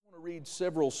read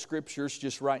several scriptures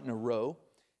just right in a row.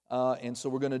 And so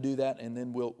we're going to do that, and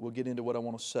then we'll get into what I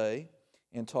want to say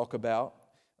and talk about.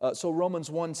 So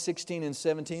Romans 1:16 and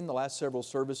 17, the last several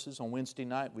services on Wednesday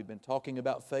night, we've been talking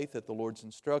about faith at the Lord's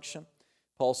instruction.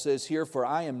 Paul says here, "For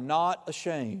I am not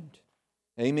ashamed."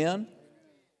 Amen?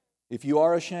 If you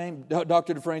are ashamed,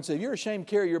 Dr. Dufresne said, if you're ashamed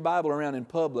to carry your Bible around in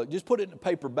public, just put it in a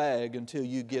paper bag until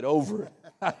you get over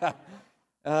it.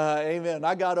 Amen.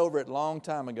 I got over it a long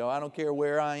time ago. I don't care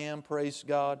where I am, praise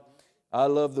God. I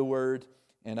love the Word,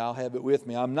 and I'll have it with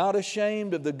me. I'm not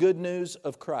ashamed of the good news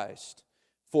of Christ,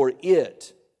 for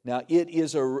it, now it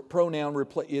is a pronoun,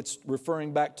 it's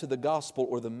referring back to the gospel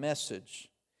or the message.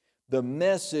 The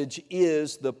message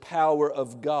is the power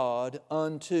of God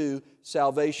unto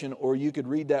salvation, or you could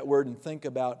read that word and think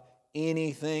about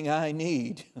anything I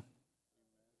need.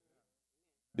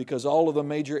 Because all of the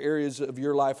major areas of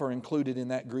your life are included in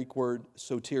that Greek word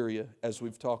soteria, as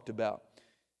we've talked about.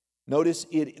 Notice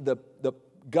the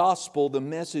gospel, the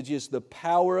message is the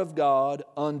power of God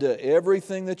unto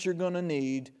everything that you're going to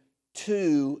need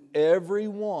to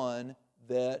everyone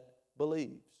that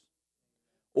believes,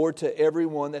 or to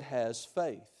everyone that has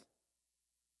faith.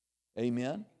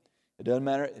 Amen? It doesn't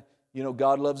matter. You know,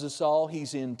 God loves us all.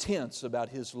 He's intense about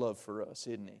His love for us,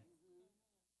 isn't He?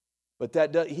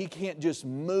 But He can't just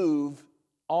move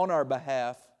on our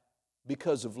behalf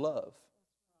because of love.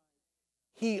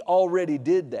 He already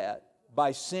did that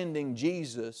by sending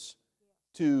Jesus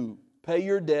to pay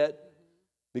your debt,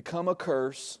 become a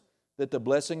curse, that the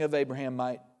blessing of Abraham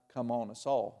might come on us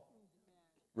all.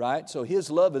 Right? So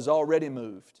His love has already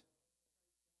moved.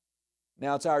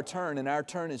 Now it's our turn, and our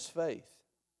turn is faith.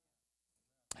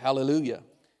 Hallelujah.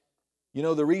 You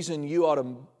know, the reason you ought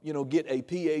to, get a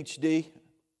PhD,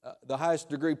 the highest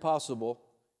degree possible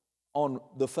on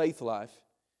the faith life,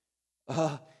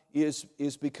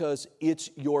 is because it's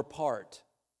your part.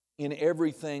 In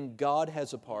everything, God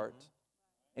has a part,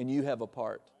 and you have a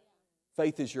part.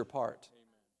 Faith is your part.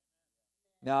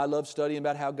 Now, I love studying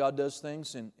about how God does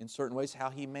things in certain ways, how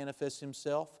He manifests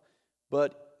Himself.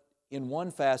 But in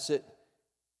one facet,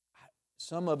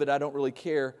 some of it I don't really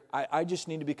care. I just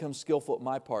need to become skillful at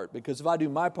my part. Because if I do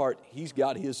my part, He's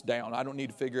got His down. I don't need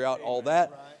to figure out all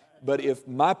that. But if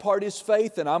my part is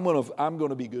faith, then I'm going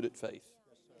to be good at faith.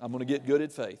 I'm going to get good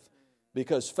at faith.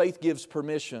 Because faith gives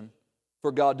permission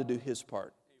for God to do His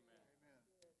part.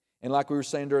 And like we were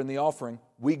saying during the offering,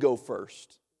 we go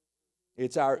first.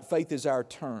 Faith is our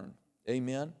turn.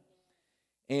 Amen?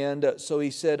 And so he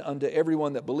said, unto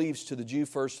everyone that believes, to the Jew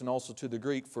first and also to the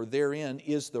Greek, for therein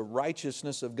is the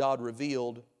righteousness of God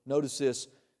revealed. Notice this,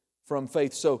 from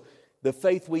faith. So the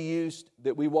faith we used,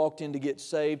 that we walked in to get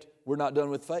saved, we're not done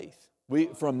with faith.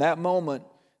 From that moment,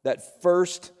 that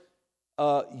first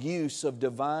use of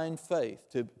divine faith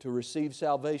to receive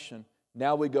salvation,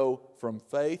 now we go from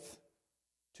faith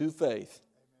to faith.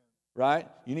 Right?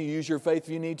 You need to use your faith if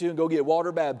you need to, and go get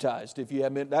water baptized if you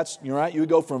haven't been. You're right. You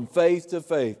go from faith to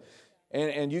faith.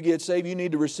 And you get saved, you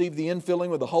need to receive the infilling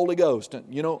with the Holy Ghost.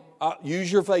 And,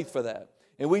 use your faith for that.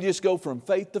 And we just go from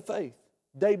faith to faith,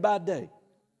 day by day.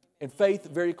 And faith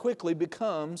very quickly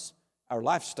becomes our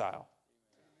lifestyle.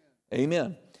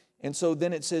 Amen. And so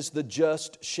then it says, the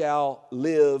just shall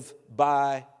live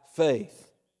by faith.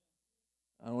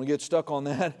 I don't want to get stuck on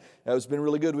that. That has been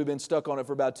really good. We've been stuck on it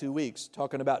for about 2 weeks,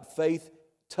 talking about faith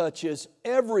touches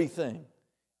everything,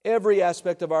 every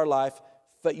aspect of our life.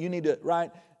 You need to,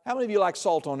 right? How many of you like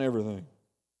salt on everything?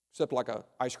 Except like a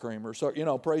ice cream or so,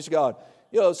 praise God.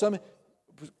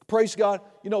 Praise God.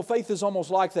 Faith is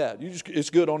almost like that. It's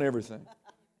good on everything.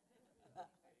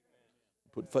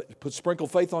 Sprinkle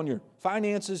faith on your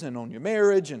finances and on your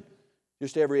marriage and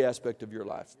just every aspect of your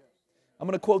life. I'm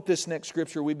going to quote this next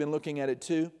scripture. We've been looking at it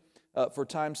too, for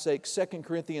time's sake. 2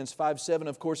 Corinthians 5:7,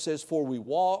 of course, says, for we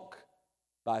walk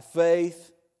by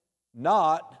faith,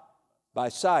 not by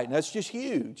sight. And that's just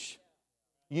huge.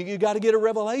 You got to get a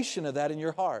revelation of that in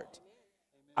your heart.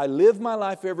 I live my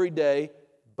life every day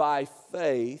by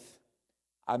faith.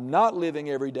 I'm not living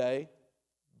every day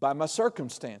by my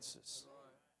circumstances.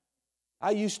 I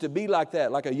used to be like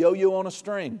that, like a yo-yo on a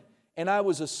string. And I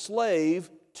was a slave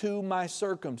to my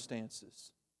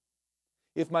circumstances.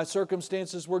 If my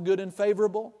circumstances were good and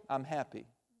favorable, I'm happy.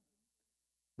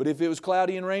 But if it was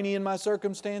cloudy and rainy in my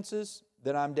circumstances,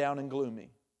 then I'm down and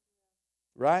gloomy.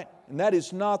 Right? And that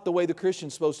is not the way the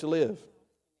Christian's supposed to live.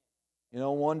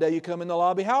 One day you come in the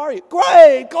lobby, how are you?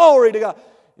 Great! Glory to God!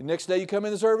 The next day you come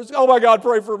in the service, oh my God,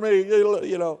 pray for me.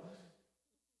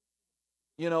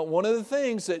 One of the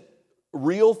things that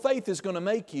real faith is going to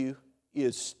make you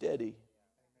is steady.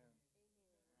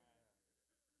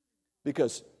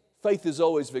 Because faith is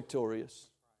always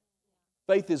victorious.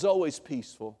 Faith is always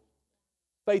peaceful.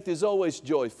 Faith is always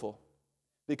joyful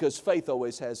because faith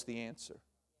always has the answer.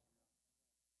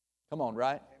 Come on,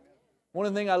 right? One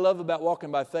of the things I love about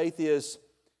walking by faith is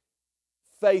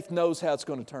faith knows how it's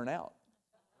going to turn out.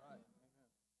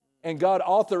 And God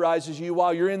authorizes you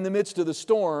while you're in the midst of the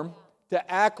storm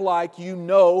to act like you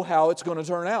know how it's going to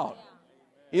turn out.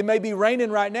 It may be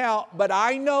raining right now, but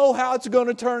I know how it's going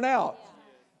to turn out.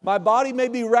 My body may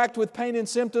be racked with pain and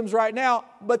symptoms right now,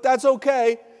 but that's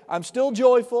okay. I'm still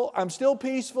joyful. I'm still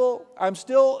peaceful. I'm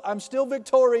still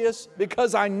victorious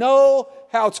because I know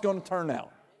how it's going to turn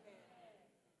out.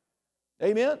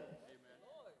 Amen?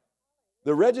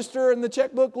 The register and the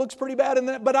checkbook looks pretty bad in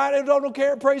that, but I don't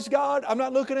care. Praise God. I'm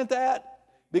not looking at that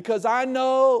because I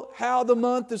know how the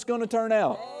month is going to turn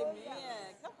out. Amen.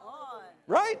 Come on.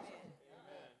 Right?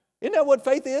 Isn't that what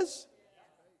faith is?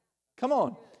 Come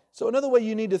on. So another way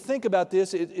you need to think about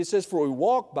this, it says, for we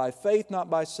walk by faith, not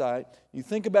by sight. You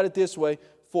think about it this way,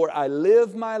 for I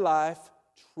live my life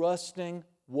trusting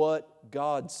what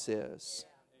God says.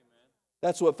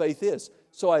 That's what faith is.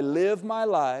 So I live my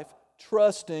life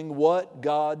trusting what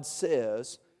God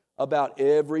says about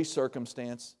every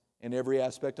circumstance and every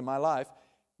aspect of my life.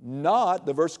 Not,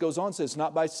 the verse goes on, says,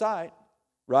 not by sight,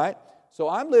 right? So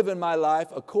I'm living my life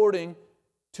according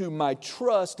to my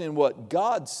trust in what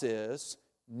God says,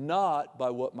 not by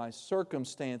what my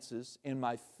circumstances and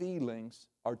my feelings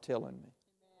are telling me.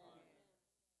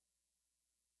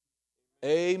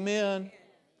 Amen.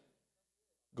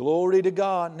 Glory to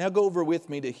God. Now go over with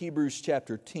me to Hebrews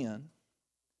chapter 10.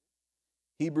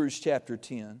 Hebrews chapter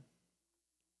 10.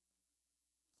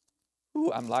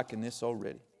 Ooh, I'm liking this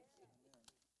already.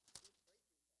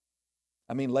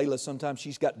 I mean, Layla, sometimes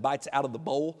she's got bites out of the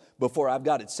bowl before I've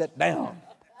got it set down.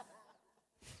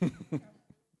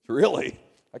 Really?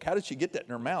 Like, how did she get that in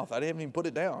her mouth? I didn't even put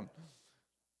it down.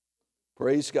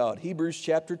 Praise God. Hebrews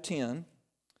chapter 10,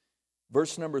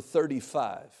 verse number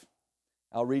 35.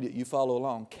 I'll read it. You follow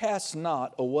along. Cast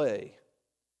not away.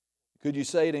 Could you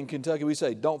say it in Kentucky? We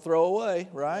say, don't throw away,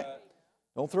 right?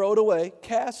 Don't throw it away.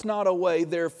 Cast not away,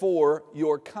 therefore,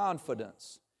 your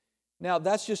confidence. Now,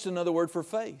 that's just another word for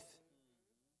faith.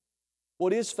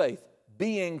 What is faith?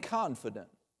 Being confident.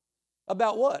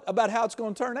 About what? About how it's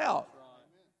going to turn out.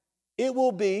 It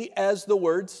will be as the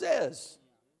Word says.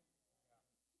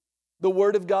 The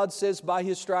Word of God says, by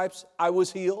His stripes I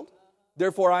was healed,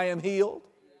 therefore I am healed.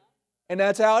 And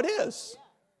that's how it is.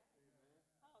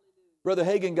 Brother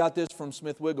Hagin got this from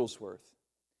Smith Wigglesworth.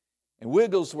 And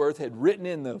Wigglesworth had written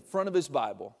in the front of his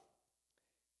Bible,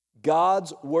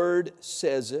 God's Word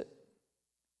says it,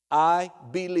 I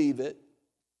believe it,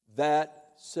 that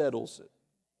settles it.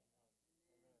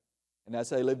 And that's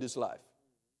how he lived his life.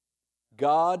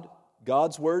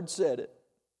 God's Word said it.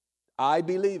 I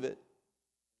believe it.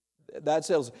 That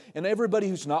settles it. And everybody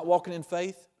who's not walking in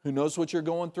faith, who knows what you're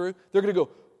going through, they're going to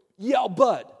go, yeah,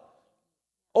 but.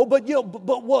 Oh, but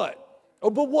what? Oh,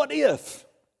 but what if?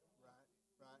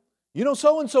 You know,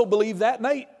 so-and-so believed that,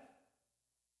 Nate.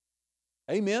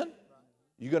 Amen.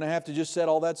 You're going to have to just set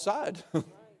all that aside.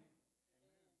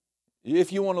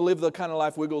 If you want to live the kind of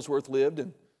life Wigglesworth lived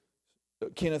and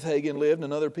Kenneth Hagin lived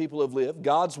and other people have lived,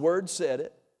 God's Word said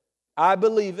it. I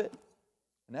believe it.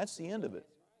 And that's the end of it.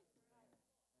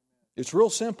 It's real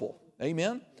simple.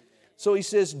 Amen? So he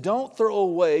says, don't throw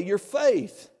away your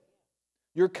faith,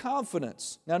 your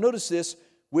confidence. Now notice this,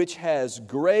 which has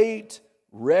great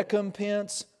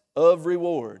recompense of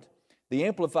reward. The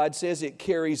Amplified says it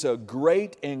carries a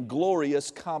great and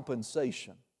glorious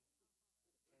compensation.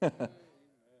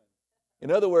 In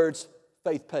other words,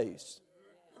 faith pays.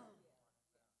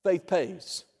 Faith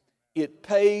pays. It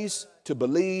pays to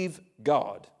believe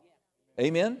God.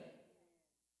 Amen?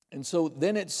 And so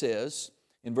then it says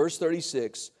in verse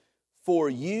 36,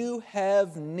 for you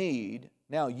have need.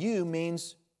 Now you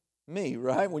means me,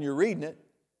 right? When you're reading it.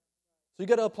 So you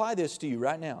got to apply this to you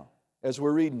right now as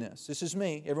we're reading this. This is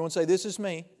me. Everyone say, this is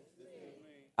me.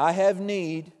 I have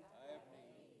need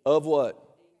of what?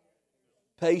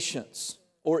 Patience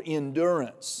or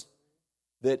endurance,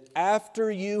 that after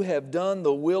you have done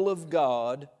the will of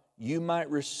God, you might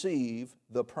receive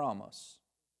the promise.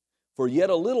 For yet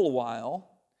a little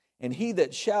while, and he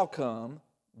that shall come,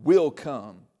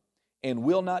 and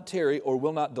will not tarry or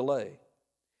will not delay.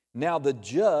 Now the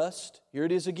just, here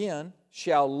it is again,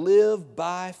 shall live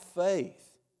by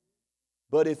faith.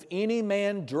 But if any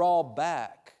man draw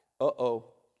back,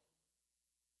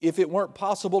 if it weren't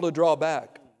possible to draw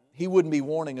back, he wouldn't be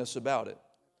warning us about it.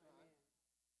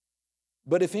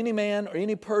 But if any man or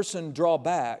any person draw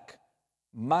back,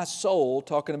 my soul,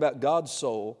 talking about God's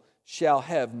soul, shall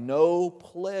have no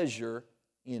pleasure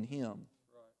in him.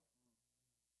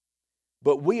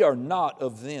 But we are not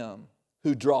of them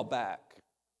who draw back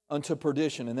unto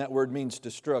perdition, and that word means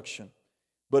destruction,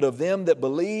 but of them that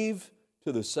believe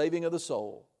to the saving of the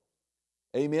soul.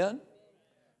 Amen?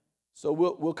 So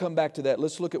we'll come back to that.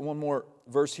 Let's look at one more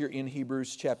verse here in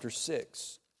Hebrews chapter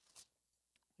 6.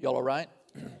 Y'all all right?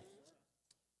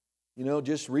 You know,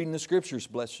 just reading the Scriptures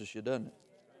blesses you, doesn't it?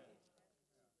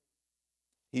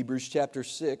 Hebrews chapter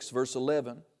 6, verse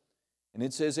 11. And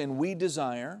it says, and we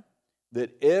desire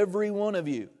that every one of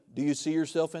you, do you see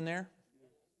yourself in there?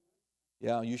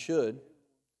 Yeah, you should.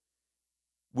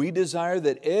 We desire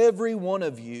that every one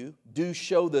of you do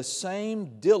show the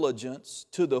same diligence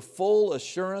to the full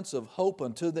assurance of hope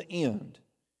unto the end,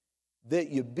 that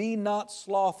you be not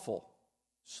slothful,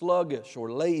 sluggish,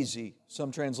 or lazy,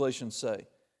 some translations say.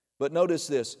 But notice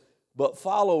this, but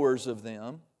followers of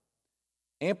them,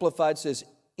 Amplified says,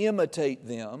 imitate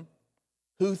them,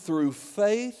 who through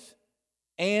faith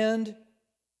and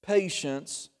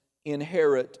patience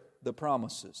inherit the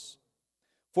promises.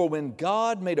 For when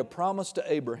God made a promise to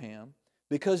Abraham,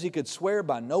 because he could swear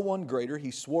by no one greater,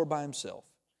 he swore by himself,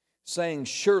 saying,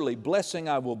 surely blessing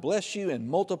I will bless you, and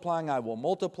multiplying I will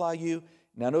multiply you.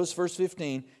 Now notice verse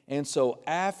 15, and so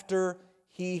after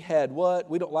he had what?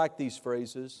 We don't like these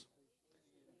phrases.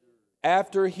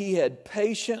 After he had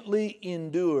patiently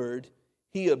endured,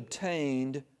 he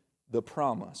obtained the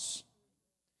promise.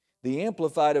 The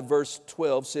Amplified of verse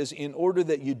 12 says, in order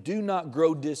that you do not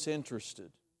grow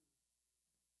disinterested.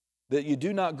 That you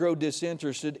do not grow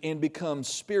disinterested and become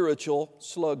spiritual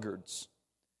sluggards,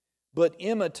 but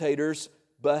imitators,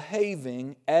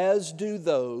 behaving as do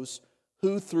those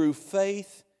who through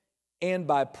faith and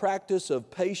by practice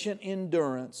of patient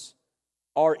endurance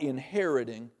are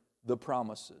inheriting the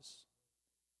promises.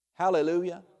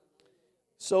 Hallelujah.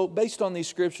 So based on these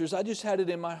scriptures, I just had it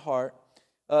in my heart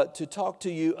to talk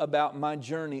to you about my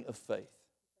journey of faith.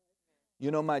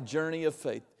 You know, my journey of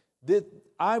faith. That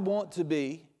I want to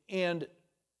be, and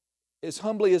as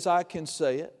humbly as I can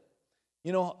say it,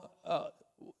 you know, a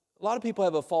lot of people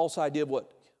have a false idea of what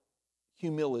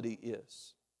humility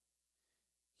is.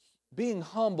 Being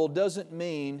humble doesn't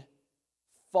mean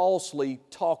falsely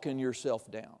talking yourself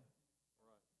down.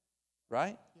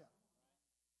 Right?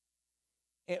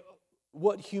 And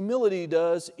what humility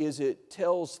does is it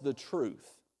tells the truth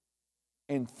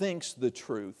and thinks the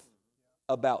truth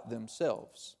about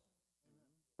themselves.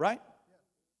 Right?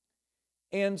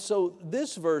 And so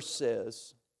this verse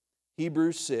says,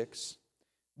 Hebrews 6,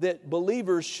 that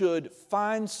believers should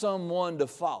find someone to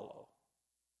follow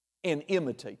and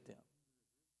imitate them.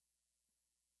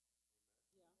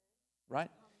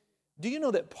 Right? Do you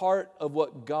know that part of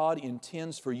what God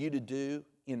intends for you to do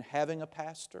in having a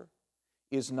pastor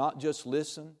is not just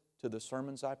listen to the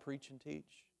sermons I preach and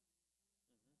teach,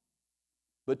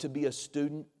 but to be a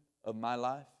student of my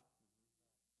life?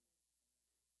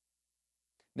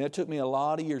 Now, it took me a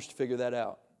lot of years to figure that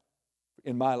out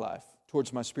in my life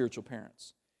towards my spiritual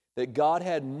parents. That God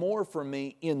had more for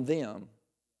me in them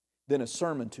than a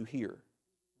sermon to hear.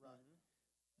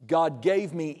 God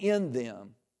gave me in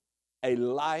them a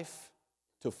life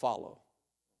to follow,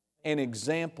 an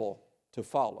example to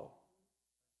follow.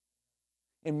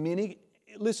 And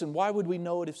listen, why would we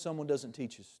know it if someone doesn't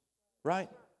teach us? Right?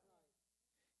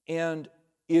 And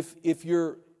if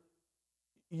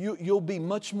you'll be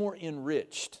much more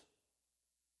enriched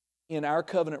in our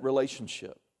covenant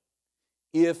relationship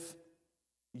if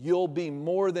you'll be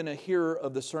more than a hearer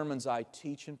of the sermons I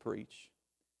teach and preach,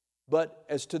 but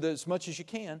as much as you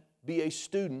can, be a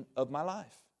student of my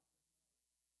life.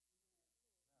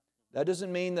 That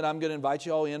doesn't mean that I'm going to invite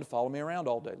you all in to follow me around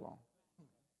all day long.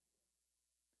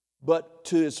 But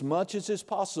to as much as is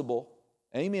possible,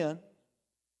 amen,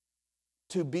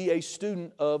 to be a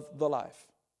student of the life.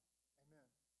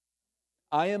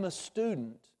 I am a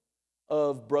student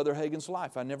of Brother Hagin's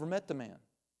life. I never met the man.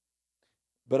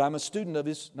 But I'm a student of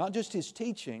his, not just his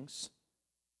teachings,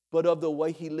 but of the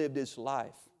way he lived his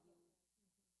life.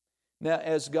 Now,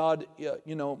 as God,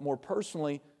 more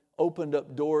personally opened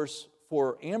up doors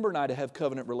for Amber and I to have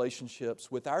covenant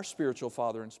relationships with our spiritual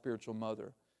father and spiritual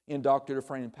mother in Dr.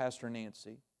 Dufresne and Pastor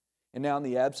Nancy, and now in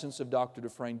the absence of Dr.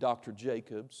 Dufresne, Dr.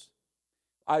 Jacobs,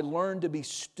 I learned to be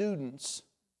students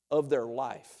of their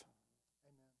life.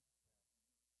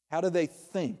 How do they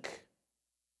think?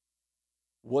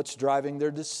 What's driving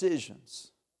their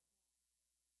decisions?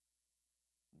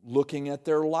 Looking at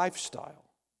their lifestyle.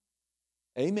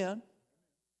 Amen.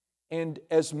 And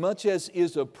as much as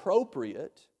is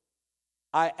appropriate,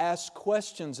 I ask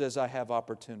questions as I have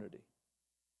opportunity.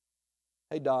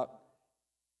 Hey, Doc,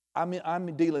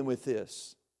 I'm dealing with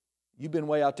this. You've been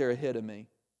way out there ahead of me.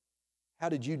 How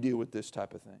did you deal with this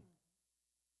type of thing?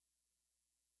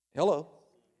 Hello.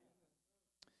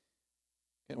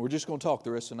 And we're just going to talk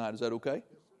the rest of the night. Is that okay?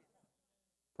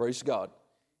 Praise God.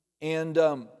 And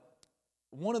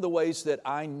one of the ways that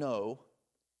I know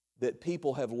that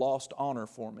people have lost honor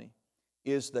for me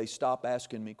is they stop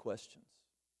asking me questions.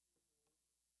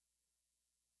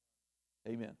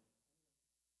 Amen.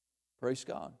 Praise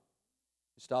God.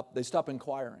 They stop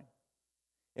inquiring.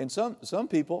 And some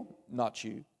people, not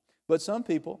you, but some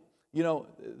people, you know,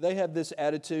 they have this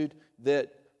attitude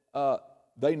that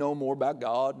they know more about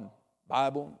God and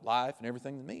Bible, life, and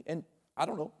everything than me. And I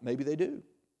don't know, maybe they do.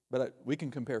 But we can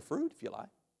compare fruit if you like.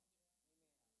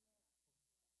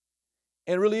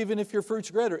 And really, even if your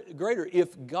fruit's greater,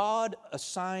 if God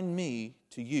assigned me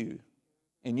to you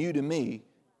and you to me,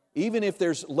 even if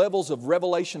there's levels of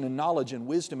revelation and knowledge and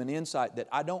wisdom and insight that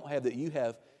I don't have that you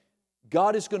have,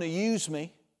 God is going to use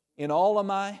me in all of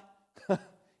my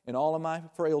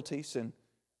frailties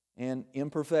and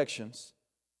imperfections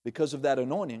because of that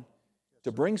anointing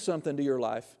to bring something to your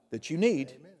life that you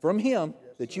need from Him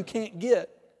that you can't get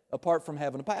apart from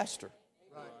having a pastor.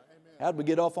 How did we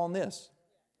get off on this?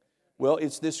 Well,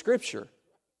 it's this scripture.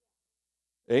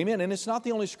 Amen. And it's not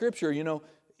the only scripture. You know,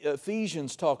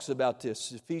 Ephesians talks about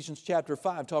this. Ephesians chapter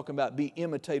 5 talking about be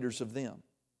imitators of them.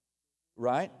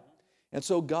 Right? And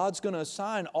so God's going to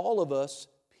assign all of us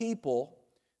people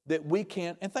that we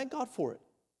can't, and thank God for it.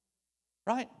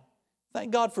 Right?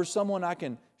 Thank God for someone I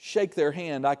can shake their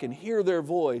hand, I can hear their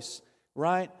voice,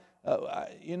 right?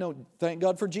 Thank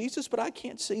God for Jesus, but I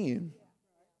can't see Him.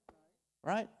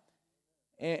 Right?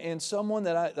 And someone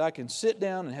that I can sit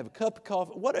down and have a cup of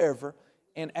coffee, whatever,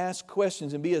 and ask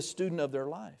questions and be a student of their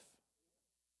life.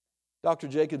 Dr.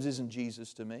 Jacobs isn't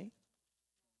Jesus to me,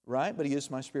 right? But he is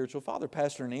my spiritual father.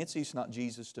 Pastor Nancy's not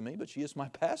Jesus to me, but she is my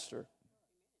pastor.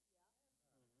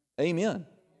 Amen.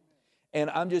 And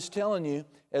I'm just telling you,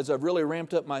 as I've really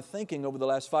ramped up my thinking over the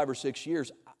last 5 or 6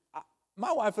 years,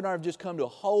 my wife and I have just come to a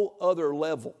whole other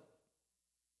level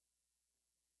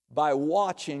by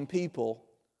watching people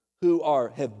who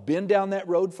have been down that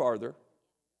road farther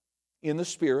in the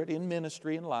Spirit, in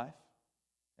ministry, in life.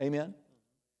 Amen?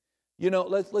 You know,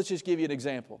 let's just give you an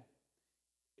example.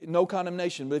 No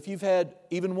condemnation, but if you've had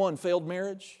even one failed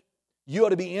marriage, you ought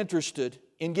to be interested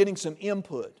in getting some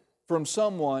input from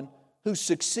someone who's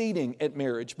succeeding at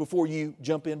marriage before you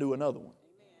jump into another one.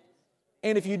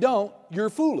 And if you don't, you're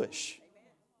foolish.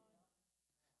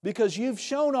 Because you've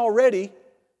shown already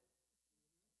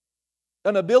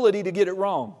an ability to get it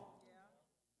wrong.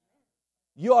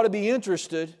 You ought to be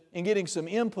interested in getting some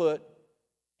input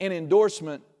and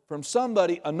endorsement from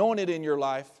somebody anointed in your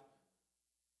life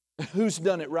who's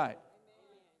done it right.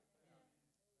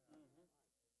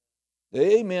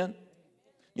 Amen.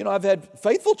 You know, I've had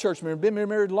faithful church members, been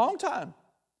married a long time,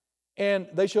 and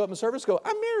they show up in service and go,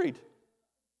 I'm married.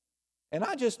 And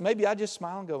maybe I just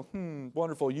smile and go,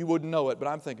 wonderful, you wouldn't know it, but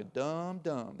I'm thinking, dumb,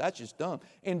 that's just dumb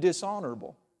and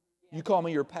dishonorable. You call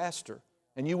me your pastor,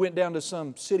 and you went down to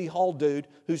some city hall dude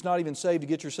who's not even saved to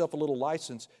get yourself a little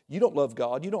license. You don't love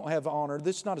God. You don't have honor.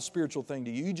 This is not a spiritual thing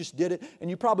to you. You just did it, and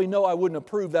you probably know I wouldn't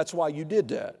approve. That's why you did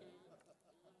that.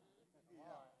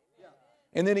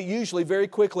 And then it usually very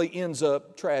quickly ends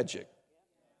up tragic.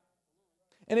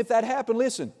 And if that happened,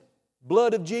 listen,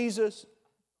 blood of Jesus,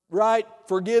 right?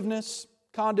 Forgiveness,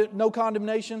 no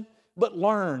condemnation, but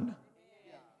learn.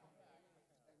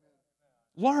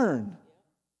 Learn.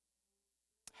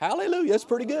 Hallelujah, that's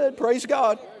pretty good. Praise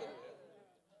God.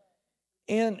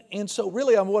 And so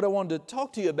really what I wanted to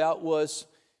talk to you about was,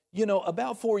 you know,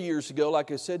 about 4 years ago, like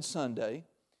I said Sunday,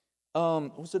 it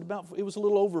was a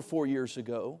little over 4 years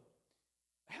ago.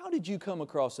 How did you come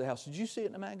across the house? Did you see it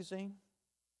in a magazine?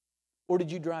 Or did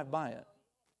you drive by it?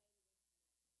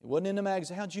 It wasn't in the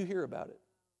magazine. How did you hear about it?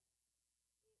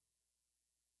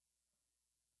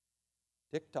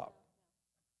 TikTok.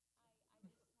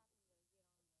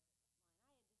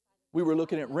 We were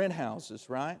looking at rent houses,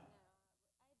 right?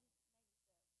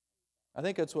 I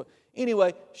think that's what.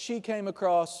 Anyway, she came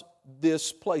across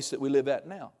this place that we live at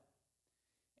now.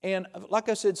 And like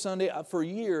I said Sunday, for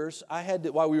years,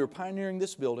 while we were pioneering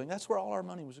this building, that's where all our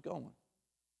money was going.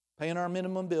 Paying our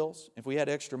minimum bills. If we had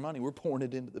extra money, we're pouring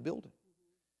it into the building.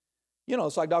 You know,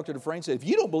 it's like Dr. Dufresne said, if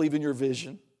you don't believe in your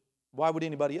vision, why would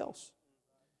anybody else?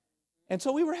 And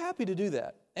so we were happy to do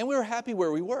that. And we were happy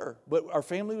where we were. But our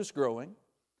family was growing.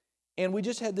 And we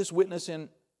just had this witness in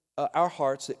our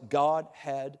hearts that God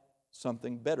had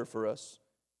something better for us,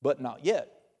 but not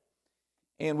yet.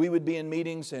 And we would be in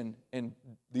meetings and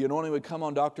the anointing would come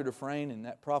on Dr. Dufresne in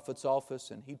that prophet's office,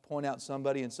 and he'd point out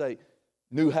somebody and say,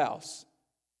 new house.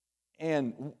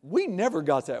 And we never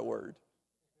got that word.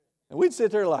 And we'd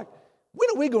sit there like, when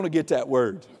are we going to get that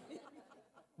word?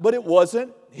 But it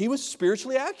wasn't, he was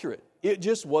spiritually accurate. It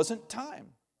just wasn't time.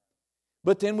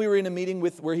 But then we were in a meeting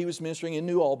where he was ministering in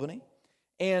New Albany,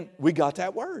 and we got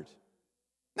that word.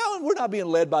 No, we're not being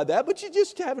led by that, but you're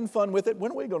just having fun with it.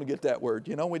 When are we going to get that word?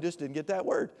 We just didn't get that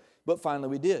word. But finally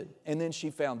we did. And then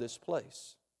she found this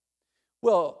place.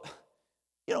 Well,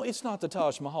 it's not the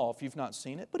Taj Mahal if you've not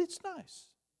seen it, but it's nice.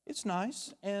 It's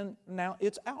nice, and now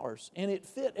it's ours. And it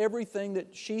fit everything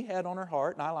that she had on her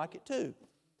heart, and I like it too.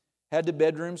 Had the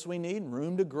bedrooms we need, and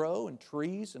room to grow, and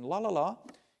trees, and la.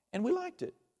 And we liked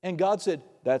it. And God said,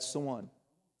 that's the one.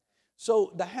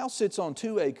 So the house sits on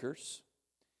 2 acres,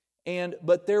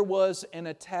 but there was an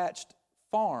attached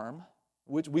farm,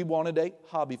 which we wanted a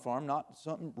hobby farm, not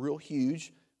something real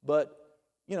huge, but,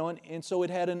 and so it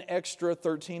had an extra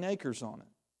 13 acres on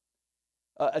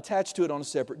it, attached to it on a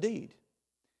separate deed.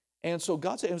 And so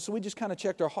God said, and so we just kind of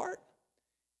checked our heart,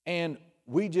 and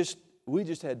we just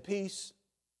had peace.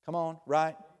 Come on,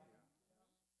 right?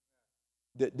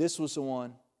 That this was the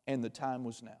one, and the time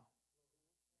was now.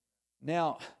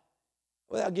 Now,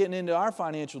 without getting into our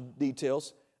financial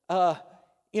details,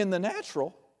 in the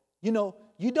natural,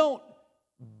 you don't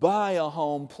buy a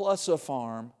home plus a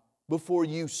farm before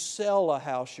you sell a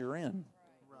house you're in.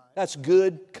 That's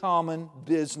good common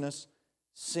business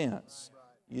sense.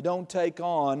 You don't take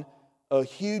on a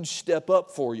huge step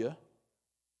up for you,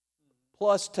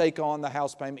 plus take on the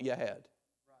house payment you had.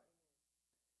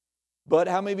 But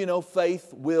how many of you know faith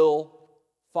will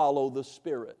follow the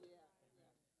Spirit?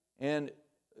 And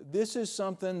this is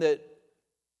something that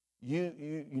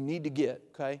you need to get,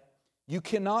 okay? You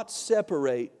cannot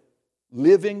separate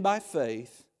living by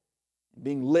faith and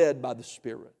being led by the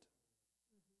Spirit.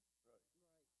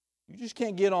 You just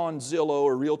can't get on Zillow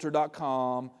or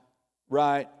Realtor.com,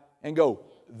 right, and go,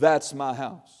 that's my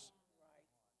house.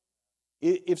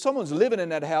 If someone's living in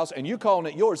that house and you're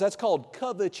calling it yours, that's called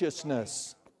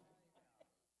covetousness.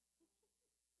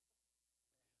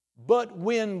 But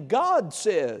when God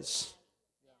says,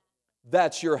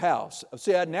 that's your house,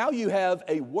 see, now you have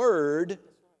a word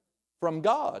from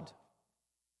God.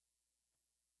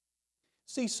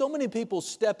 See, so many people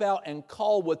step out and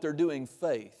call what they're doing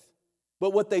faith,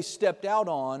 but what they stepped out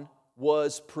on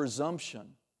was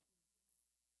presumption.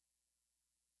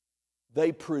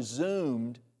 They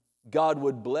presumed God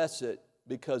would bless it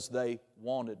because they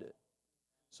wanted it.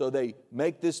 So they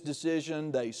make this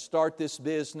decision, they start this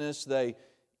business, they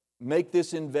make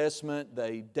this investment,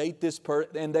 they date this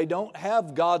person, and they don't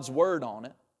have God's word on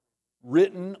it,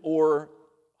 written or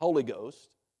Holy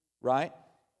Ghost, right?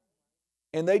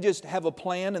 And they just have a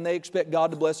plan and they expect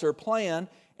God to bless their plan,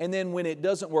 and then when it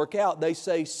doesn't work out, they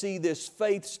say, see, this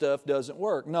faith stuff doesn't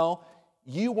work. No,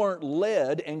 you weren't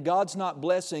led, and God's not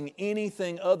blessing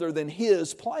anything other than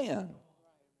His plan.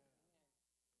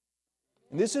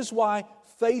 And this is why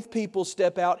faith people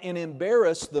step out and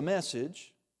embarrass the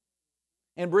message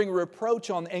and bring reproach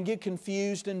on and get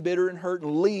confused and bitter and hurt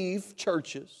and leave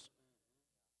churches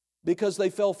because they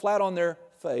fell flat on their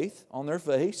faith, on their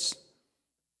face.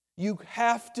 You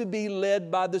have to be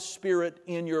led by the Spirit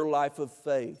in your life of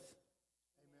faith.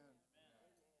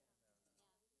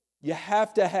 You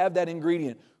have to have that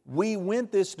ingredient. We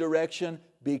went this direction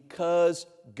because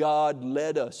God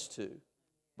led us to.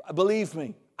 Believe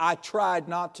me, I tried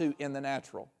not to in the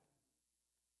natural.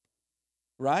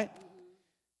 Right?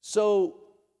 So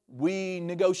we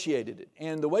negotiated it.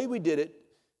 And the way we did it,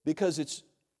 because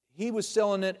he was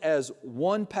selling it as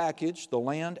one package, the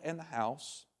land and the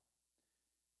house,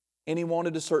 and he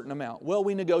wanted a certain amount. Well,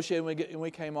 we negotiated and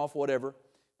we came off whatever.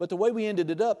 But the way we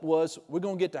ended it up was we're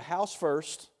going to get the house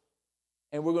first,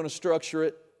 and we're going to structure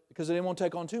it, because they didn't want to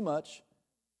take on too much,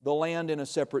 the land in a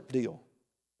separate deal.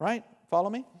 Right? Follow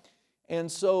me?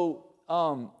 And so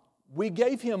we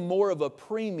gave him more of a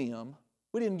premium.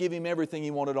 We didn't give him everything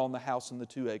he wanted on the house and the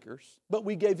 2 acres, but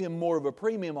we gave him more of a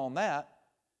premium on that,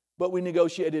 but we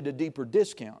negotiated a deeper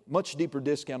discount, much deeper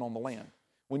discount on the land.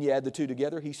 When you add the two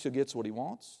together, he still gets what he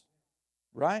wants,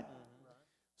 right?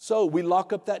 So we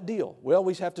lock up that deal. Well,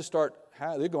 we have to start,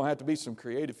 there's going to have to be some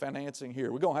creative financing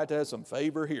here. We're going to have some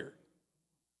favor here,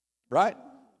 right?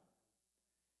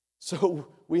 So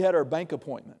we had our bank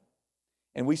appointment,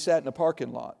 and we sat in a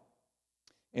parking lot,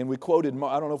 and we quoted,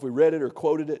 I don't know if we read it or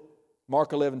quoted it,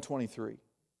 Mark 11:23.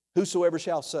 Whosoever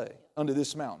shall say unto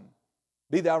this mountain,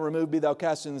 be thou removed, be thou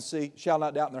cast into the sea, shall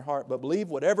not doubt in their heart, but believe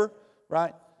whatever,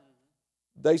 right,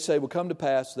 they say will come to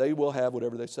pass, they will have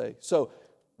whatever they say. So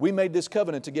we made this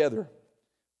covenant together.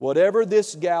 Whatever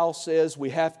this gal says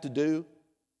we have to do,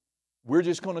 we're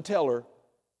just going to tell her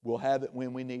we'll have it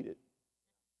when we need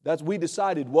it. We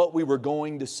decided what we were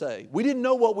going to say. We didn't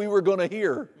know what we were going to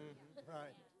hear.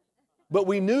 But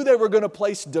we knew they were going to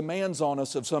place demands on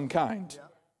us of some kind.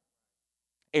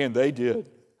 And they did.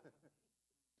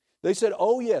 They said,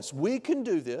 oh yes, we can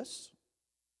do this.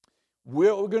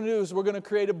 What we're going to do is we're going to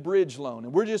create a bridge loan.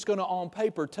 And we're just going to, on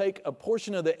paper, take a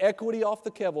portion of the equity off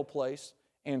the Kevel place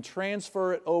and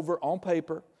transfer it over on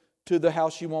paper to the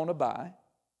house you want to buy.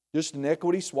 Just an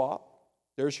equity swap.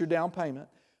 There's your down payment.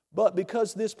 But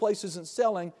because this place isn't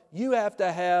selling, you have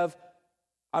to have,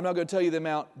 I'm not going to tell you the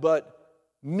amount, but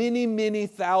many, many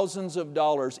thousands of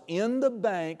dollars in the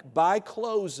bank by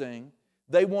closing.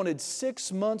 They wanted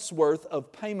 6 months' worth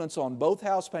of payments on both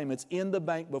house payments in the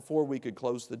bank before we could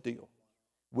close the deal.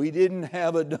 We didn't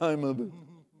have a dime of it.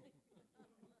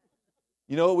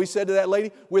 You know what we said to that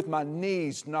lady? With my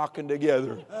knees knocking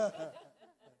together.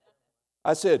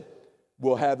 I said,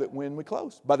 we'll have it when we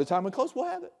close. By the time we close, we'll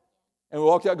have it. And we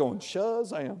walked out going,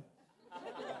 Shazam.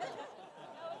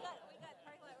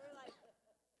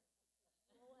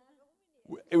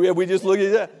 We just looked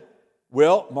at that.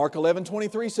 Well, Mark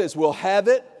 11:23 says, we'll have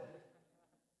it.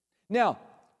 Now,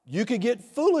 you could get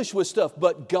foolish with stuff,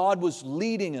 but God was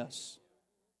leading us.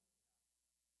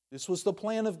 This was the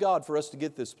plan of God for us to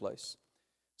get this place.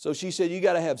 So she said, you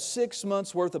got to have 6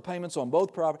 months worth of payments on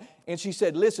both properties. And she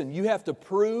said, listen, you have to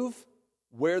prove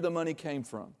where the money came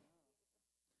from.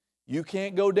 You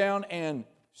can't go down and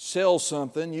sell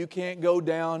something. You can't go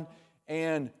down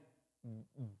and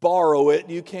borrow it.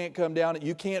 You can't come down.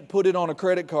 You can't put it on a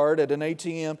credit card at an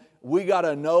ATM. We got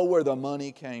to know where the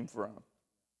money came from.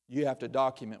 You have to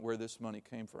document where this money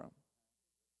came from.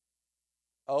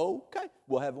 Okay,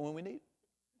 we'll have it when we need it.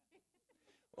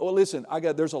 Well, listen,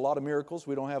 there's a lot of miracles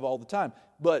we don't have all the time.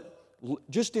 But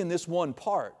just in this one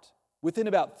part, within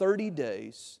about 30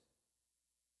 days,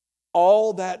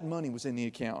 all that money was in the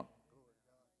account.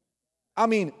 I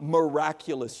mean,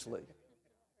 miraculously.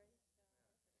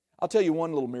 I'll tell you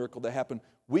one little miracle that happened.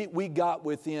 We got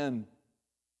within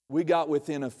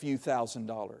a few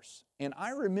 $1,000s. And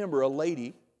I remember a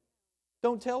lady,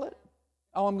 don't tell it.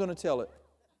 Oh, I'm going to tell it.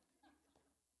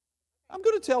 I'm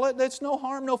going to tell it. That's no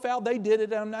harm, no foul. They did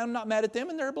it. I'm not mad at them,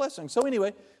 and they're a blessing. So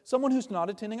anyway, someone who's not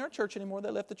attending our church anymore, they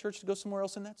left the church to go somewhere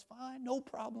else, and that's fine, no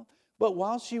problem. But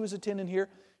while she was attending here,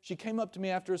 she came up to me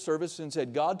after a service and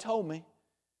said, God told me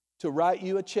to write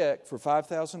you a check for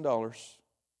 $5,000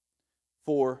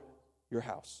 for your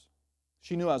house.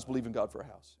 She knew I was believing God for a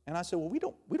house. And I said, well, we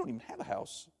don't even have a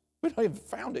house. We don't even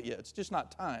found it yet. It's just not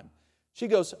time. She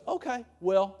goes, okay,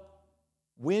 well,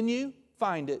 when you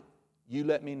find it, you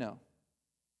let me know.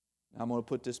 I'm going to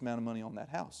put this amount of money on that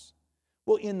house.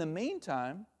 Well, in the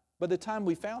meantime, by the time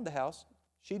we found the house,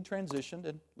 she'd transitioned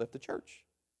and left the church.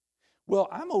 Well,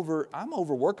 I'm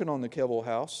over working on the Kevel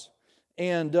house,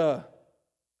 and I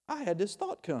had this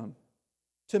thought come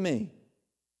to me.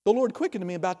 The Lord quickened to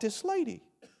me about this lady.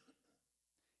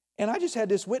 And I just had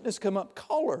this witness come up,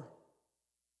 call her.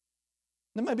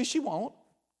 Now, maybe she won't,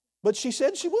 but she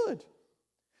said she would.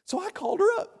 So I called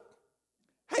her up.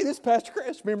 Hey, this is Pastor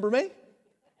Chris, remember me?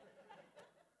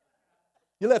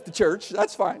 You left the church,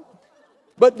 that's fine.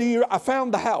 But I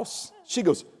found the house. She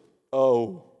goes,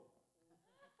 oh.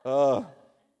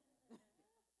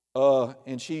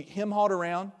 And she hem-hawed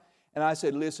around, and I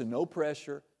said, listen, no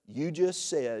pressure. You just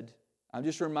said, I'm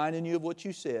just reminding you of what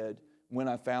you said when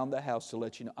I found the house to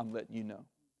let you know. I'm letting you know.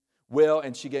 Well,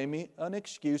 and she gave me an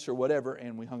excuse or whatever,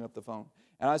 and we hung up the phone.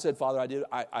 And I said, Father,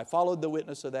 I followed the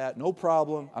witness of that. No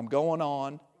problem. I'm going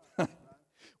on.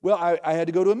 Well, I had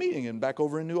to go to a meeting and back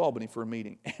over in New Albany for a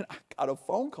meeting. And I got a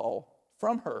phone call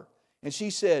from her. And she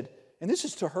said, and this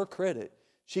is to her credit,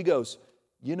 she goes,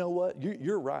 you know what?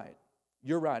 You're right.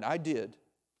 You're right. I did.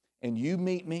 And you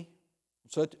meet me.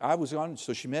 So I was on,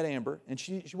 so she met Amber, and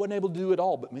she wasn't able to do it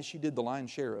all, but she did the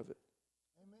lion's share of it.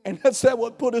 And that's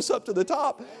what put us up to the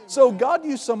top. So God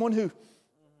used someone who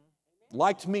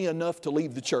liked me enough to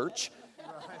leave the church.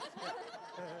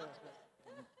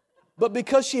 But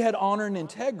because she had honor and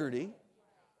integrity,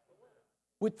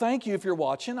 we thank you if you're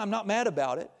watching. I'm not mad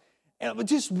about it. And it was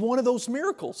just one of those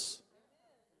miracles.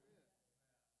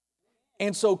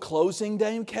 And so closing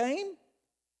day came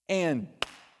and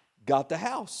got the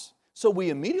house. So we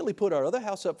immediately put our other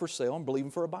house up for sale and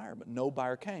believing for a buyer, but no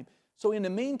buyer came. So in the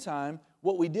meantime,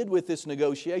 what we did with this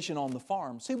negotiation on the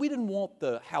farm, see, we didn't want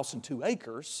the house and 2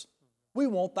 acres. We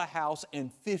want the house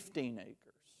and 15 acres.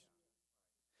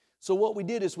 So what we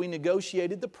did is we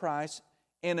negotiated the price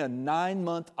and a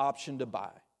 9-month option to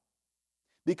buy.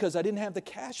 Because I didn't have the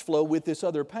cash flow with this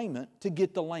other payment to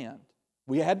get the land.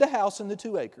 We had the house and the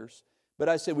 2 acres, but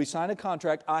I said, we signed a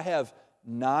contract. I have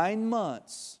 9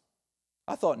 months.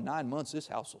 I thought 9 months this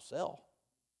house will sell.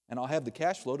 And I'll have the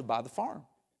cash flow to buy the farm.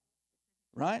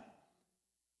 Right?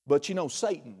 But you know,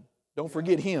 Satan Don't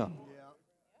forget Him.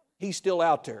 He's still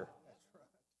out there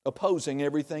opposing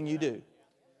everything you do.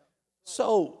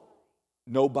 So,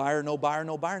 no buyer, no buyer,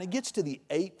 no buyer. And it gets to the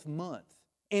 8th month.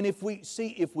 And if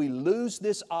we lose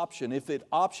this option, if the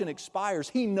option expires,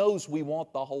 He knows we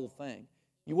want the whole thing.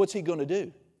 What's He going to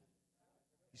do?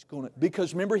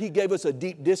 Because remember, He gave us a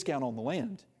deep discount on the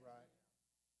land.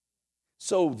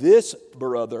 So this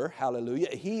brother, hallelujah,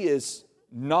 he is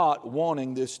not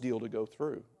wanting this deal to go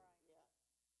through.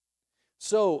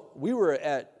 So we were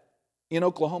in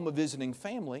Oklahoma visiting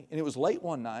family, and it was late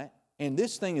one night, and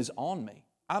this thing is on me.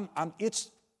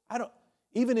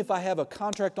 Even if I have a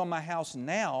contract on my house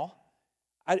now,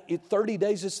 30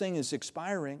 days this thing is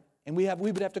expiring, and we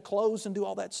would have to close and do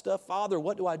all that stuff. Father,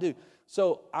 what do I do?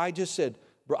 So I just said,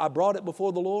 I brought it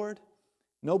before the Lord.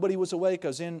 Nobody was awake. I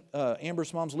was in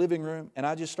Amber's mom's living room, and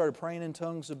I just started praying in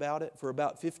tongues about it for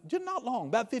about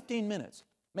 15 minutes.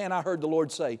 Man, I heard the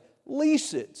Lord say,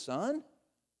 lease it, son.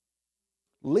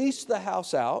 Lease the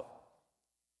house out,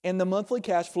 and the monthly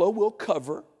cash flow will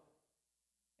cover.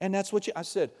 And that's what I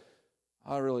said,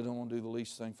 I really don't want to do the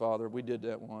lease thing, Father. We did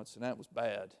that once, and that was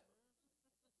bad.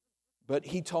 But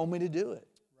He told me to do it.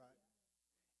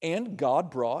 And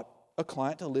God brought a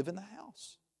client to live in the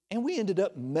house. And we ended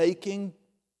up making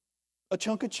a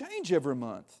chunk of change every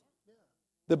month.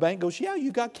 The bank goes, yeah,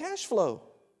 you got cash flow.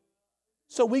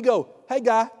 So we go, hey,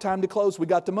 guy, time to close. We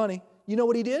got the money. You know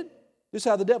what he did? This is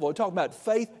how the devil, we're talking about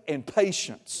faith and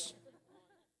patience.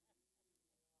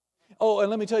 Oh, and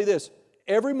let me tell you this.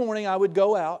 Every morning I would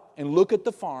go out and look at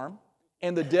the farm,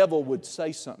 and the devil would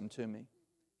say something to me.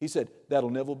 He said, that'll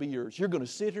never be yours. You're going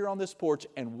to sit here on this porch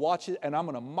and watch it, and I'm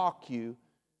going to mock you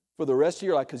for the rest of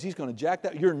your life because he's going to jack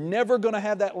that. You're never going to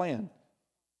have that land.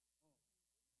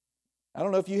 I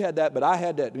don't know if you had that, but I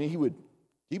had that. I mean, he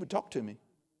would talk to me.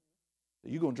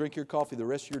 You're going to drink your coffee the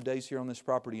rest of your days here on this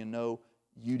property and know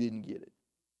you didn't get it.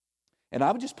 And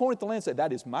I would just point at the land and say,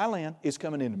 that is my land. It's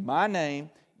coming in my name.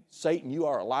 Satan, you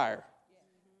are a liar.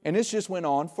 And this just went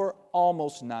on for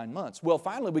almost 9 months. Well,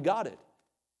 finally we got it.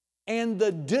 And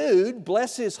the dude,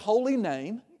 bless his holy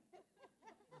name,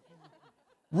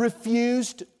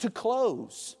 refused to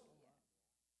close.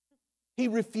 He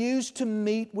refused to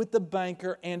meet with the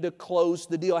banker and to close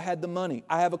the deal. I had the money.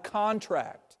 I have a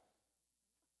contract.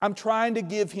 I'm trying to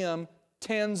give him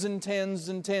tens and tens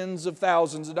and tens of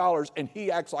thousands of dollars, and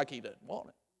he acts like he doesn't want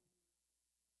it.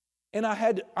 And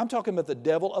I'm talking about the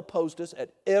devil opposed us at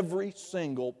every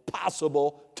single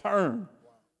possible turn.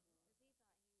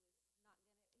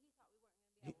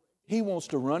 He wants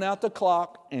to run out the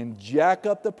clock and jack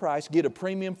up the price, get a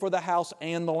premium for the house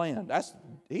and the land.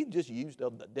 He just used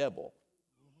of the devil.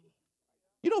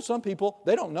 You know, some people,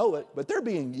 they don't know it, but they're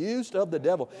being used of the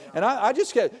devil. And I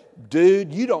just get,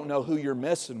 dude, you don't know who you're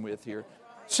messing with here.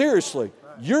 Seriously,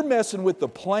 you're messing with the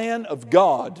plan of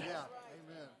God.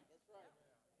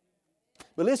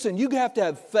 But listen, you have to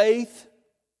have faith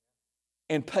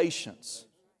and patience.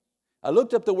 I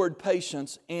looked up the word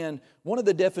patience, and one of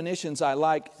the definitions I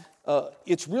like,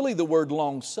 it's really the word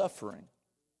long-suffering.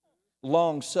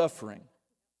 Long-suffering.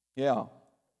 Yeah.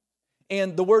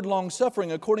 And the word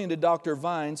long-suffering, according to Dr.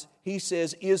 Vines, he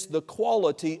says, is the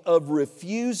quality of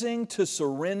refusing to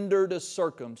surrender to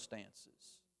circumstances.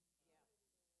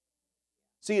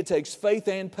 See, it takes faith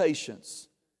and patience.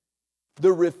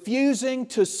 The refusing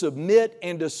to submit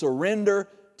and to surrender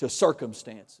to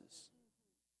circumstances.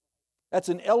 That's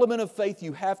an element of faith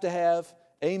you have to have.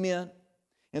 Amen.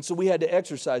 And so we had to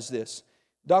exercise this.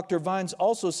 Dr. Vines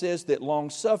also says that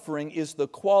long-suffering is the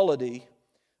quality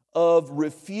of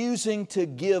refusing to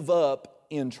give up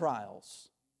in trials.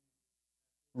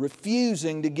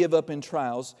 Refusing to give up in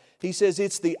trials. He says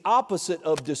it's the opposite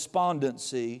of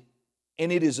despondency, and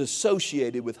it is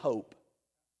associated with hope.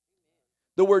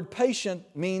 The word patient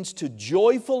means to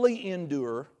joyfully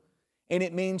endure, and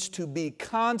it means to be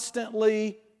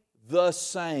constantly the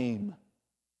same.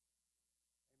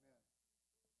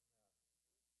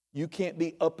 You can't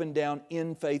be up and down,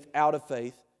 in faith, out of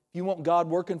faith. If you want God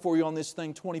working for you on this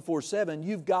thing 24/7,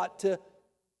 you've got to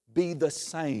be the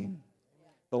same.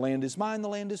 The land is mine, the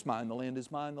land is mine, the land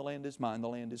is mine, the land is mine, the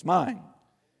land is mine.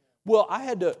 Well,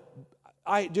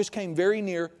 I just came very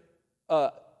near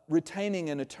retaining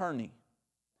an attorney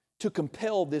to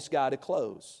compel this guy to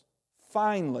close.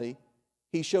 Finally,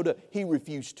 he showed up. He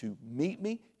refused to meet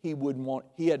me. He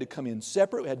had to come in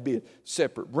separate. It had to be a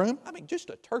separate room. I mean, just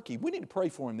a turkey. We need to pray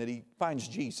for him that he finds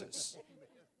Jesus.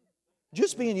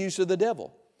 Just being used to the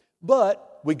devil.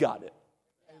 But we got it.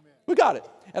 We got it.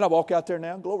 And I walk out there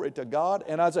now, glory to God,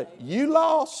 and I say, you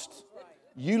lost.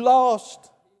 You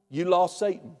lost. You lost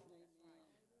Satan.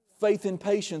 Faith and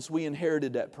patience, we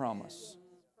inherited that promise.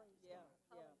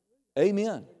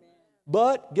 Amen.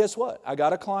 But guess what? I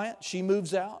got a client. She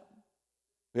moves out.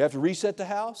 We have to reset the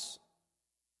house.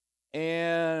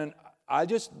 And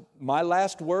my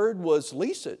last word was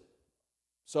lease it.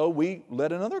 So we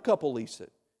let another couple lease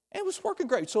it. And it was working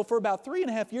great. So for about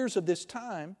 3.5 years of this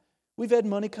time, we've had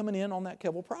money coming in on that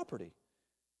Kevel property.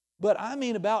 But I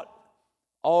mean about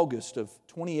August of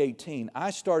 2018,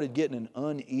 I started getting an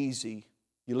uneasy,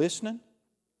 you listening?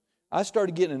 I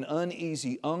started getting an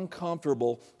uneasy,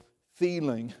 uncomfortable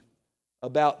feeling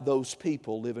about those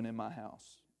people living in my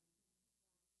house.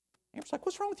 And it's like,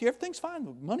 what's wrong with you? Everything's fine.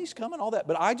 Money's coming, all that.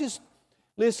 But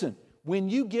listen, when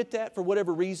you get that for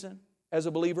whatever reason, as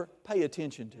a believer, pay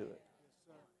attention to it.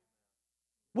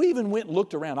 We even went and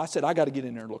looked around. I said, I got to get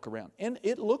in there and look around. And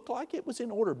it looked like it was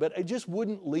in order, but it just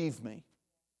wouldn't leave me.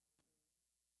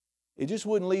 It just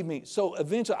wouldn't leave me. So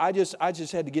eventually, I just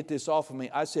had to get this off of me.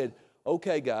 I said,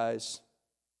 okay, guys,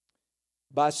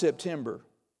 by September,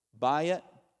 buy it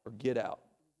or get out.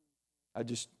 I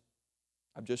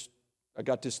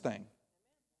got this thing.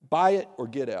 Buy it or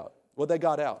get out. Well, they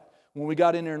got out. When we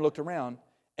got in there and looked around,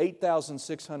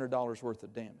 $8,600 worth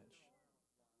of damage.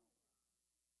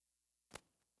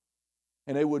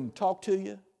 And they wouldn't talk to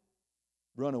you,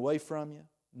 run away from you,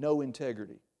 no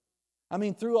integrity. I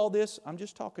mean, through all this, I'm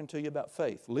just talking to you about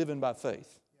faith, living by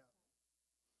faith.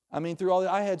 I mean, through all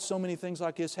that, I had so many things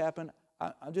like this happen.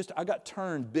 I got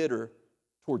turned bitter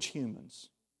towards humans.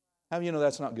 How do you know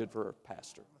that's not good for a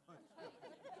pastor?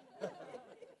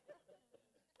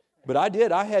 But I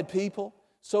did. I had people,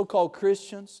 so-called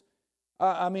Christians.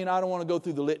 I mean, I don't want to go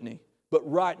through the litany, but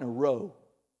right in a row.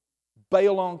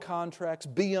 Bail on contracts,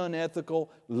 be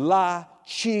unethical, lie,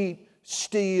 cheat,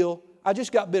 steal. I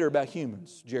just got bitter about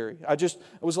humans, Jerry. I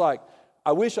was like,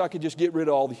 I wish I could just get rid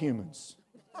of all the humans.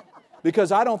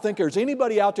 Because I don't think there's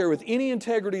anybody out there with any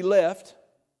integrity left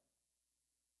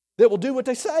that will do what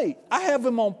they say. I have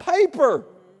them on paper,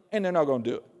 and they're not going to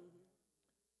do it.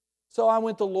 So I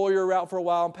went the lawyer route for a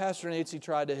while, and Pastor Nancy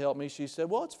tried to help me. She said,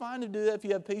 well, it's fine to do that if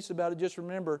you have peace about it. Just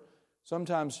remember,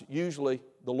 usually,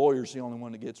 the lawyer's the only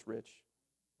one that gets rich.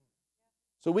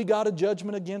 So we got a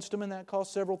judgment against them, and that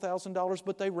cost several $1,000s,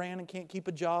 but they ran and can't keep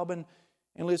a job. And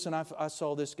listen, I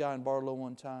saw this guy in Barlow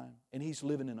one time, and he's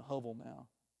living in a hovel now,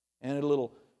 and a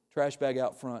little trash bag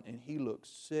out front, and he looks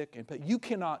sick. And you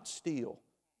cannot steal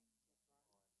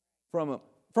from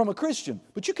a Christian,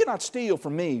 but you cannot steal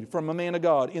from me, from a man of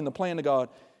God, in the plan of God.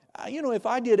 If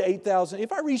I did $8,000,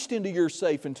 if I reached into your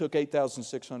safe and took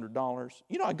 $8,600,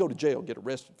 I'd go to jail, get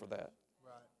arrested for that.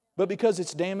 Right. But because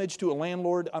it's damage to a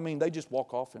landlord, they just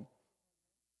walk off him.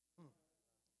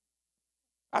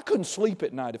 I couldn't sleep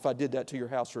at night if I did that to your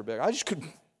house, Rebecca. I just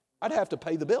couldn't. I'd have to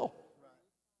pay the bill. Right.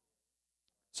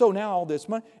 So now all this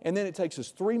money, and then it takes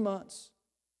us 3 months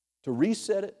to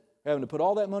reset it, having to put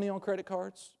all that money on credit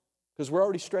cards because we're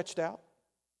already stretched out.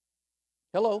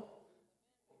 Hello.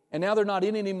 And now they're not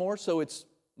in anymore, so it's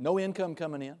no income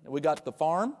coming in. We got the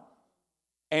farm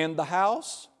and the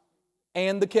house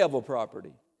and the Kevel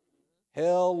property.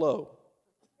 Hello.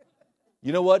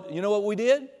 You know what we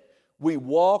did? We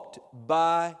walked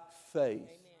by faith.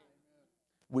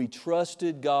 We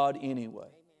trusted God anyway.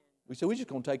 We said, we're just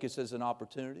going to take this as an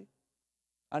opportunity.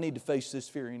 I need to face this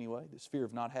fear anyway, this fear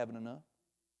of not having enough.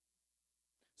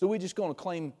 So we're just going to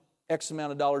claim X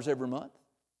amount of dollars every month.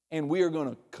 And we are going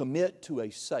to commit to a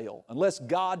sale. Unless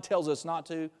God tells us not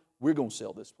to, we're going to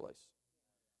sell this place.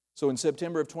 So in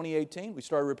September of 2018, we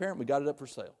started repairing. We got it up for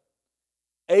sale.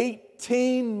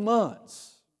 18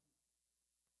 months.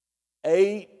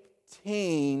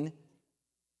 18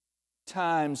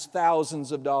 times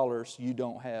thousands of dollars you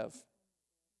don't have.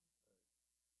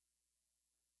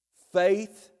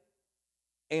 Faith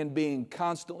and being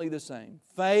constantly the same.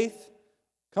 Faith,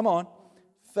 come on.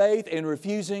 Faith and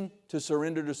refusing to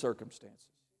surrender to circumstances.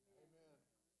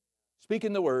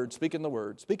 Speaking the word, speaking the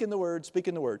word, speaking the word,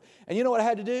 speaking the word. And you know what I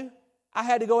had to do? I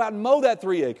had to go out and mow that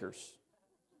 3 acres.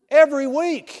 Every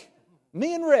week.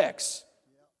 Me and Rex.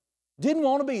 Didn't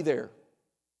want to be there.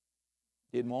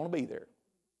 Didn't want to be there.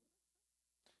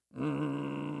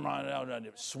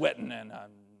 Sweating and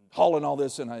hauling all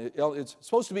this. And it's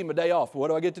supposed to be my day off. What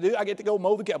do I get to do? I get to go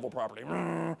mow the Kevel property.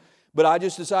 But I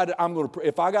just decided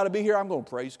if I got to be here, I'm going to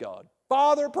praise God.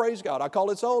 Father, praise God. I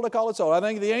call it sold, I call it sold. I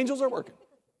think the angels are working.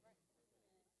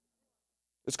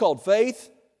 It's called faith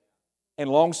and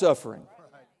long-suffering.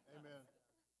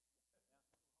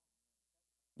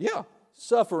 Yeah,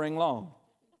 suffering long.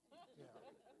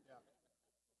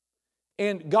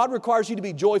 And God requires you to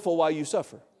be joyful while you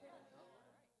suffer.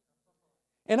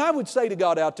 And I would say to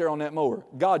God out there on that mower,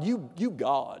 God, you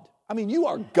God. You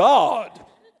are God.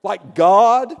 Like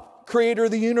God, creator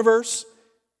of the universe.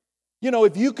 You know,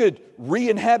 if you could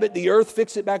re-inhabit the earth,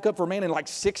 fix it back up for man in like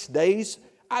 6 days,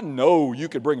 I know you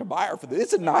could bring a buyer for this.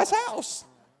 It's a nice house.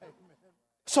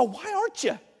 So why aren't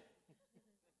you?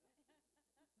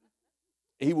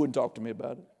 He wouldn't talk to me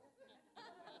about it.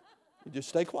 He'd just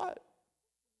stay quiet.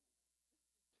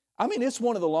 I mean, it's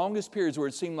one of the longest periods where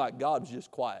it seemed like God was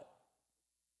just quiet.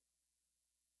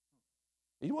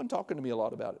 He wasn't talking to me a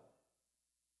lot about it.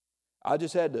 I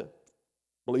just had to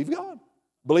believe God,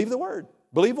 believe the Word,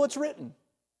 believe what's written.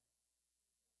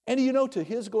 And you know, to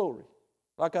His glory,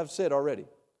 like I've said already,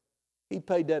 He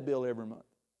paid that bill every month.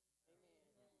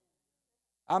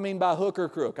 I mean, by hook or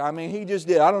crook. I mean, He just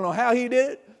did. I don't know how He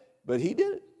did it, but He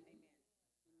did it.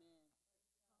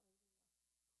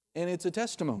 And it's a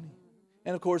testimony.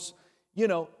 And of course, you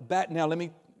know, back now,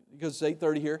 because it's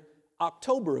 8:30 here,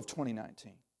 October of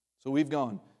 2019. So we've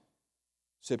gone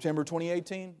September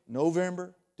 2018,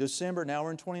 November, December, now we're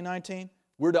in 2019.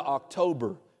 We're to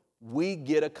October. We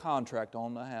get a contract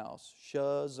on the house.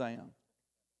 Shazam.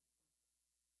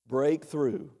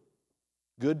 Breakthrough.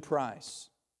 Good price.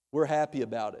 We're happy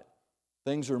about it.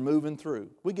 Things are moving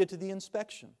through. We get to the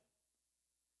inspection.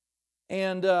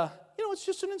 And, it's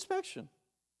just an inspection.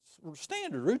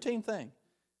 Standard, routine thing.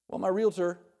 Well, my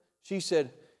realtor, she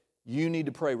said, you need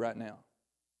to pray right now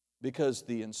because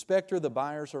the inspector the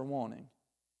buyers are wanting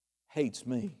hates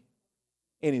me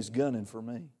and is gunning for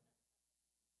me.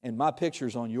 And my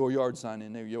picture's on your yard sign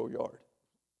in your yard.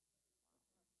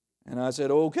 And I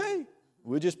said, okay,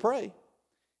 we'll just pray.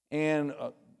 And,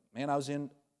 it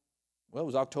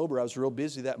was October. I was real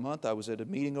busy that month. I was at a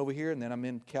meeting over here, and then I'm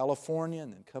in California,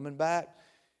 and then coming back.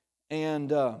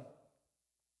 And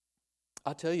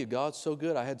I tell you, God's so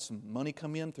good. I had some money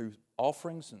come in through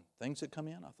offerings and things that come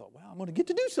in. I thought, wow, I'm going to get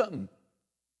to do something.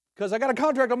 Because I got a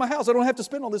contract on my house. I don't have to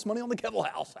spend all this money on the Kevel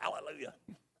house. Hallelujah.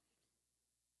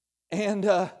 And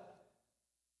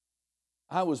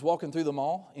I was walking through the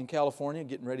mall in California,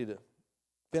 getting ready to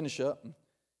finish up.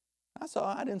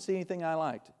 I didn't see anything I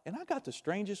liked. And I got the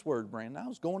strangest word, Brandon. I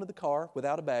was going to the car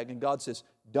without a bag, and God says,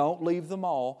 don't leave the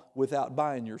mall without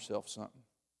buying yourself something.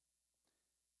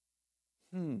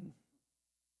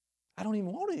 I don't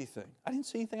even want anything. I didn't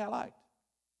see anything I liked.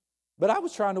 But I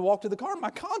was trying to walk to the car.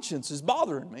 My conscience is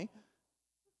bothering me.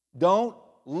 Don't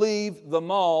leave the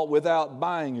mall without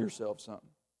buying yourself something.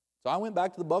 So I went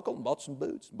back to the Buckle and bought some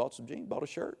boots, bought some jeans, bought a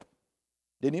shirt.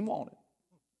 Didn't even want it.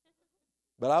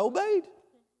 But I obeyed.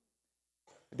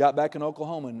 I got back in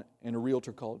Oklahoma and a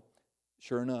realtor called.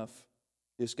 Sure enough,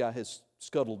 this guy has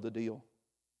scuttled the deal.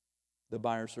 The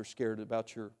buyers are scared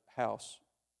about your house.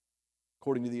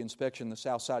 According to the inspection, the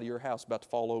south side of your house is about to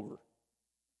fall over.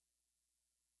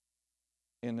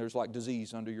 And there's like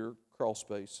disease under your crawl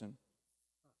space. And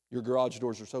your garage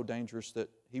doors are so dangerous that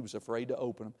he was afraid to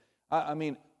open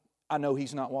them. I know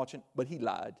he's not watching, but he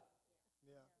lied.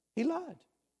 He lied.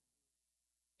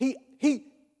 He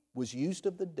was used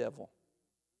of the devil.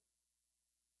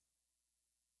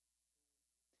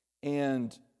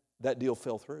 And that deal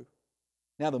fell through.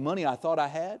 Now, the money I thought I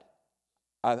had,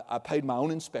 I paid my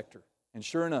own inspector. And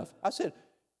sure enough, I said,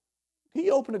 can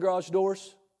you open the garage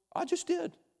doors? I just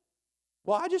did.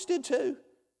 Well, I just did too.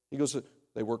 He goes,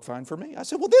 they work fine for me. I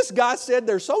said, well, this guy said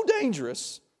they're so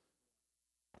dangerous.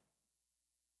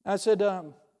 I said,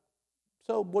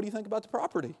 so what do you think about the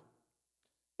property?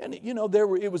 And,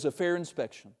 it was a fair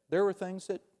inspection. There were things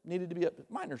that needed to be up,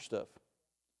 minor stuff.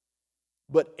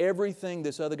 But everything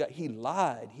this other guy, he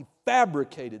lied. He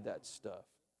fabricated that stuff.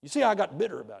 You see, I got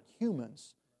bitter about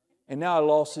humans. And now I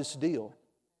lost this deal.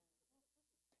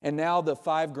 And now the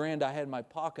 $5,000 I had in my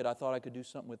pocket, I thought I could do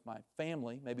something with my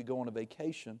family, maybe go on a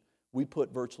vacation. We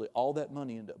put virtually all that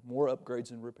money into more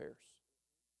upgrades and repairs.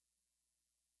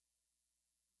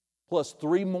 Plus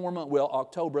 3 more months. Well,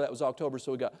 October, that was October,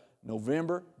 so we got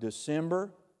November,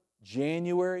 December,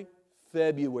 January,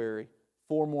 February,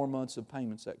 4 more months of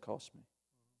payments that cost me.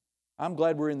 I'm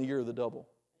glad we're in the year of the double.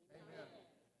 Amen.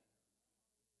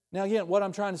 Now again, what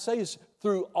I'm trying to say is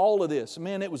through all of this,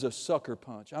 man, it was a sucker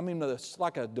punch. It's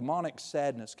like a demonic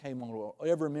sadness came on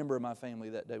every member of my family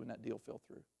that day when that deal fell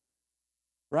through.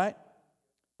 Right?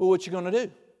 Well, what you going to do?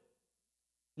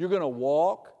 You're going to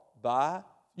walk by.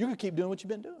 You're going to keep doing what you've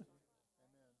been doing.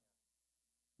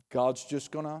 God's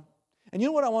just going to. And you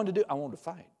know what I wanted to do? I wanted to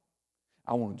fight.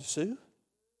 I wanted to sue.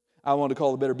 I wanted to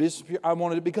call the Better Business Bureau. I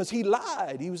wanted it because he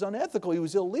lied. He was unethical. He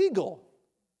was illegal.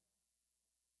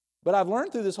 But I've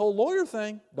learned through this whole lawyer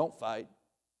thing, don't fight.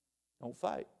 Don't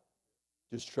fight.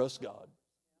 Just trust God.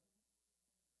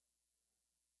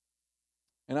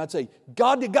 And I'd say,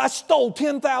 God, the guy stole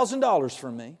 $10,000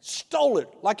 from me. Stole it.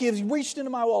 Like he reached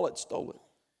into my wallet, stole it.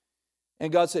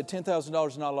 And God said, $10,000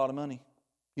 is not a lot of money.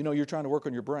 You know, you're trying to work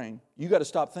on your brain. You got to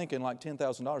stop thinking like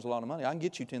 $10,000 is a lot of money. I can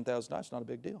get you $10,000. It's not a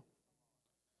big deal.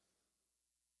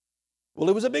 Well,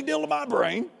 it was a big deal to my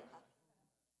brain.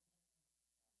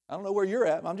 I don't know where you're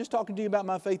at. I'm just talking to you about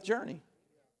my faith journey.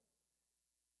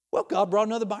 Well, God brought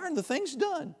another buyer and the thing's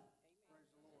done.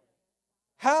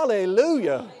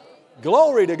 Hallelujah.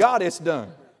 Glory to God, it's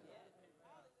done.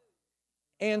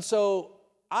 And so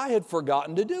I had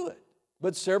forgotten to do it.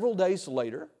 But several days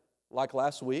later, like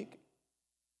last week,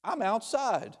 I'm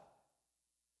outside.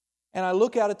 And I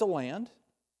look out at the land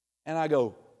and I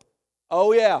go,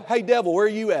 oh yeah, hey devil, where are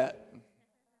you at?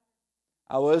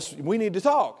 We need to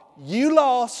talk. You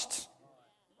lost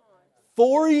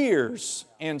 4 years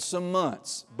and some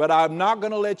months, but I'm not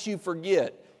going to let you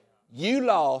forget. You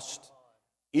lost,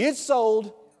 it's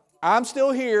sold, I'm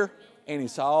still here, and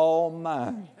it's all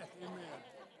mine.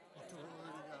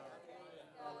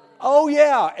 Oh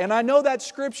yeah, and I know that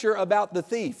scripture about the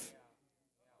thief.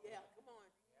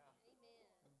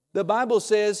 The Bible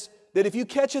says that if you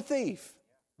catch a thief,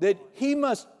 that he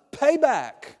must pay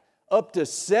back up to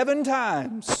 7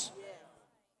 times.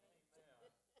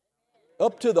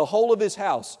 Up to the whole of his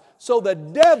house. So the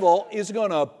devil is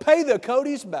going to pay the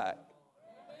Codys back.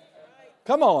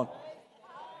 Come on.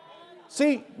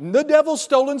 See, the devil's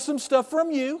stolen some stuff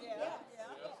from you.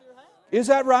 Is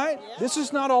that right? This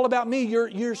is not all about me.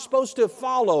 You're supposed to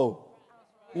follow,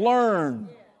 learn,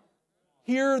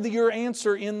 hear your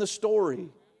answer in the story.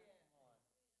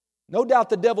 No doubt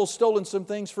the devil's stolen some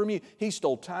things from you. He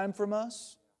stole time from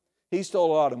us. He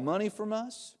stole a lot of money from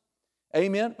us.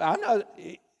 Amen. I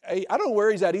don't know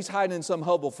where he's at. He's hiding in some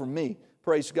hovel from me.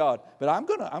 Praise God. But I'm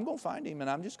gonna find him, and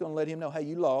I'm just going to let him know, hey,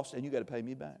 you lost, and you got to pay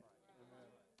me back.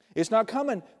 It's not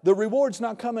coming. The reward's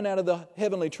not coming out of the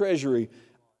heavenly treasury,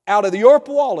 out of your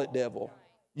wallet, devil.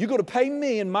 You're going to pay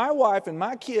me and my wife and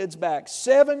my kids back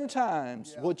 7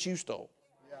 times what you stole.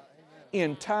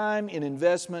 In time, in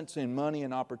investments, in money,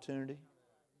 and opportunity.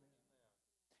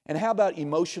 And how about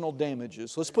emotional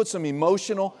damages? Let's put some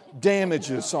emotional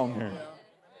damages on here.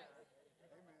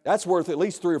 That's worth at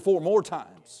least 3 or 4 more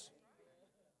times.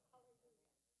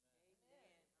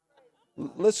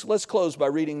 Let's close by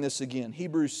reading this again.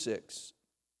 Hebrews 6.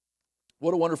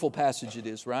 What a wonderful passage it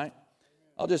is, right?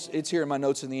 It's here in my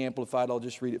notes in the Amplified. I'll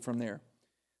just read it from there.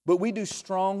 But we do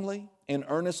strongly and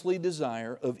earnestly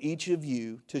desire of each of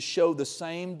you to show the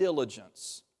same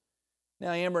diligence.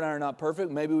 Now, Amber and I are not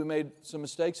perfect. Maybe we made some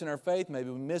mistakes in our faith. Maybe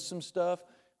we missed some stuff.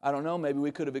 I don't know. Maybe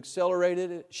we could have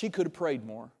accelerated it. She could have prayed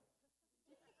more.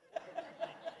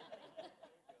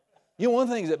 You know, one of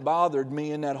the things that bothered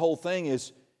me in that whole thing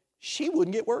is she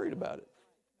wouldn't get worried about it.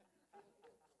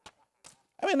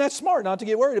 I mean, that's smart not to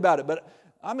get worried about it. But,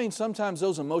 I mean, sometimes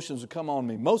those emotions would come on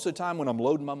me. Most of the time when I'm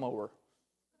loading my mower.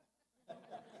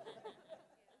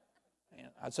 Man,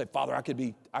 I'd say, Father, I could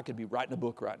be writing a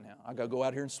book right now. I got to go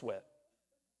out here and sweat.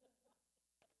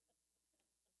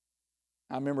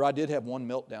 I remember I did have one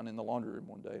meltdown in the laundry room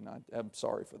one day, and I'm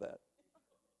sorry for that.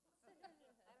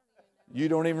 You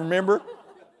don't even remember?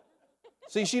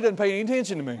 See, she doesn't pay any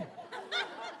attention to me.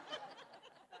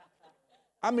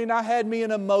 I mean, I had me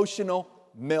an emotional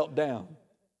meltdown.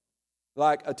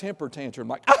 Like a temper tantrum.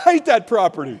 Like, I hate that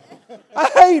property. I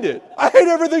hate it. I hate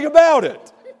everything about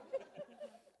it.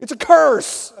 It's a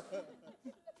curse.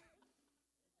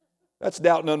 That's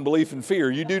doubt and unbelief and fear.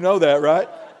 You do know that, right?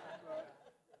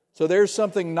 So there's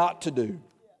something not to do.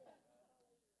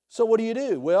 So what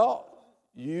do? Well,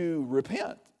 you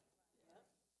repent.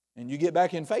 And you get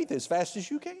back in faith as fast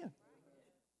as you can.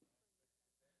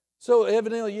 So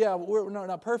evidently, yeah, we're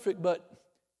not perfect, but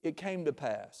it came to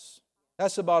pass.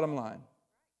 That's the bottom line.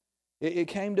 It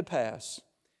came to pass.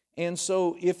 And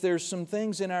so if there's some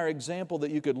things in our example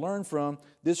that you could learn from,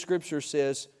 this scripture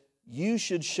says you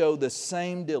should show the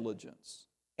same diligence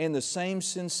and the same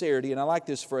sincerity, and I like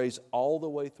this phrase, all the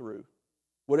way through.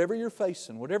 Whatever you're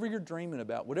facing, whatever you're dreaming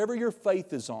about, whatever your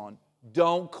faith is on,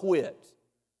 don't quit.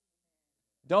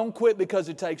 Don't quit because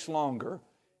it takes longer.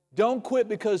 Don't quit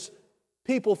because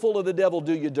people full of the devil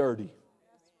do you dirty.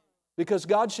 Because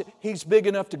God, He's big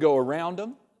enough to go around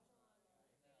them,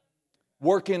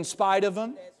 work in spite of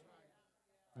them,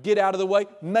 get out of the way,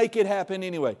 make it happen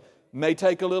anyway. May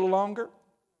take a little longer.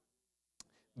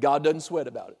 God doesn't sweat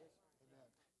about it.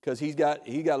 Because He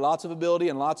got lots of ability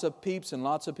and lots of peeps and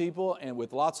lots of people and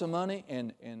with lots of money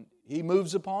and He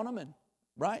moves upon them and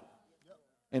right?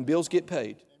 And bills get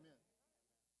paid.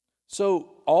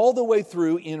 So all the way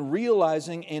through in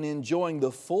realizing and enjoying the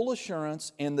full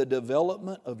assurance and the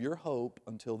development of your hope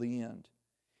until the end.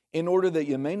 In order that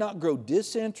you may not grow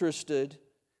disinterested,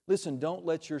 listen, don't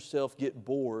let yourself get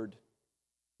bored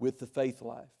with the faith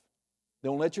life.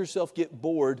 Don't let yourself get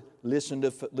bored listening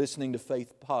to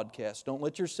faith podcasts. Don't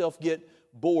let yourself get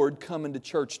bored coming to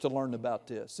church to learn about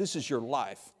this. This is your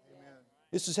life. Amen.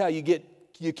 This is how you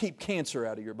keep cancer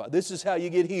out of your body. This is how you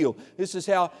get healed. This is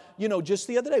how, just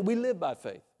the other day, we live by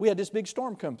faith. We had this big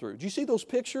storm come through. Did you see those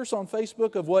pictures on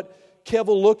Facebook of what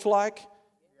Kevel looked like?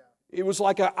 It was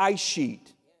like an ice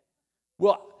sheet.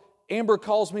 Well, Amber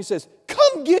calls me and says,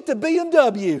 "Come get the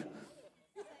BMW."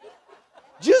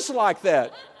 Just like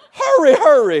that. Hurry,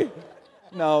 hurry.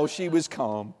 No, she was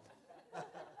calm.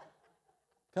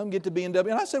 Come get the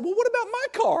BMW. And I said, "Well, what about my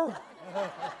car?"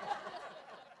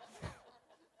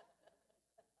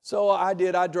 So I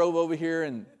did. I drove over here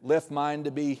and left mine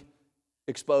to be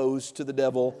exposed to the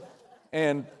devil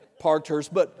and parked hers.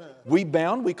 But we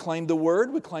claimed the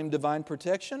word, we claimed divine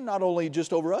protection, not only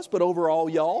just over us, but over all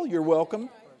y'all. You're welcome.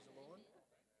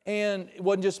 And it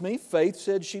wasn't just me. Faith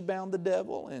said she bound the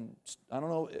devil, and I don't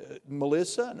know,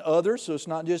 Melissa and others, so it's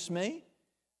not just me.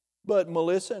 But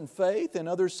Melissa and Faith and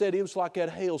others said it was like that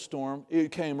hailstorm.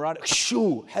 It came right,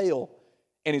 shoo, hail.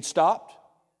 And it stopped,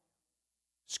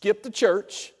 skipped the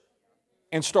church,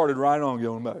 and started right on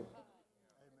going back.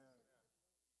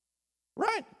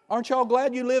 Right? Aren't y'all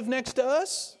glad you live next to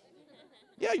us?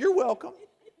 Yeah, you're welcome.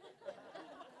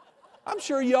 I'm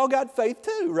sure y'all got faith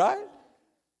too, right?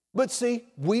 But see,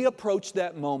 we approach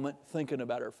that moment thinking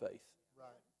about our faith.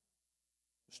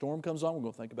 The storm comes on, we're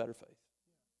going to think about our faith.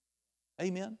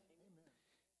 Amen?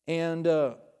 And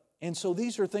so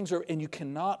these are things, and you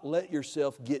cannot let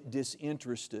yourself get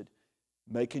disinterested.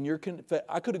 Making your confession.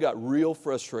 I could have got real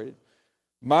frustrated.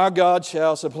 My God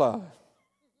shall supply.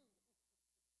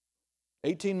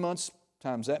 18 months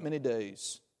times that many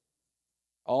days.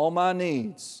 All my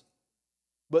needs.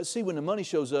 But see, when the money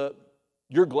shows up,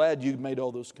 you're glad you made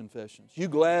all those confessions. You're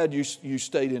glad you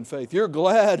stayed in faith. You're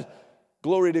glad,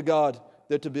 glory to God,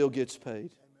 that the bill gets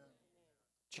paid.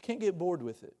 But you can't get bored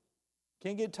with it.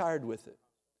 Can't get tired with it.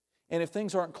 And if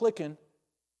things aren't clicking,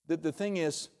 the thing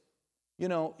is,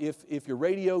 if your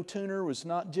radio tuner was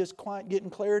not just quite getting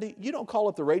clarity, you don't call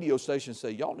up the radio station and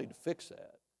say, "Y'all need to fix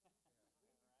that."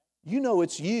 You know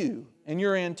it's you and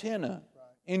your antenna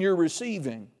and your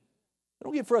receiving.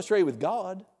 Don't get frustrated with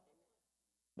God.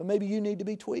 But maybe you need to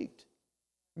be tweaked.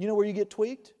 You know where you get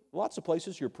tweaked? Lots of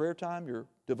places. Your prayer time, your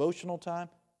devotional time,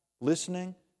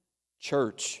 listening,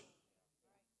 church.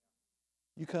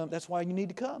 You come. That's why you need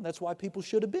to come. That's why people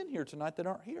should have been here tonight that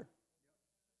aren't here.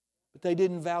 But they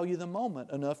didn't value the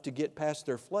moment enough to get past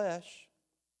their flesh,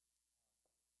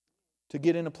 to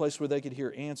get in a place where they could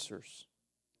hear answers.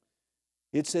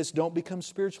 It says, don't become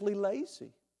spiritually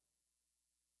lazy.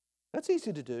 That's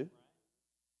easy to do.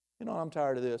 I'm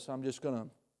tired of this. I'm just going to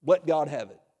let God have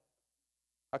it.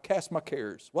 I cast my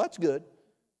cares. Well, that's good.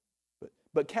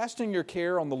 But casting your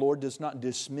care on the Lord does not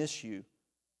dismiss you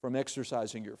from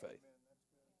exercising your faith.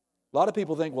 A lot of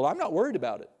people think, well, I'm not worried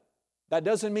about it. That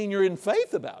doesn't mean you're in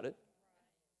faith about it.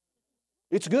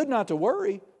 It's good not to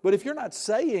worry, but if you're not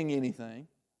saying anything,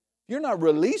 if you're not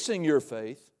releasing your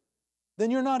faith,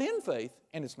 then you're not in faith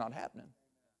and it's not happening.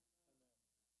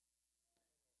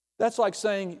 That's like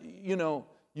saying,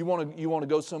 you want to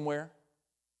go somewhere,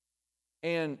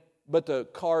 but the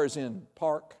car is in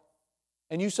park,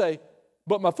 and you say,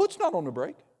 "But my foot's not on the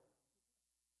brake.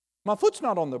 My foot's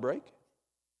not on the brake."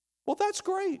 Well, that's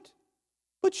great,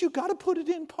 but you got to put it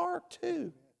in park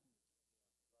too.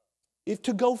 If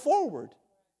to go forward.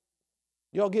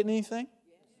 Y'all getting anything?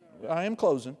 I am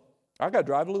closing. I got to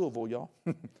drive to Louisville, y'all.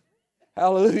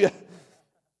 Hallelujah.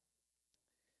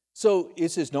 So it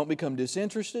says, don't become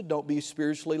disinterested, don't be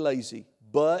spiritually lazy.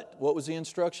 But, what was the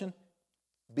instruction?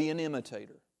 Be an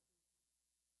imitator.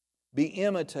 Be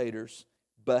imitators,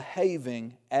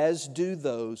 behaving as do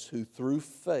those who through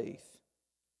faith,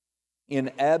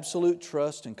 in absolute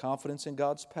trust and confidence in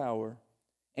God's power,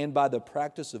 and by the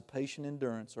practice of patient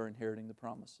endurance are inheriting the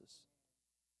promises.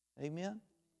 Amen?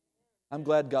 I'm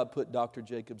glad God put Dr.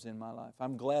 Jacobs in my life.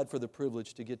 I'm glad for the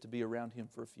privilege to get to be around him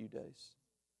for a few days.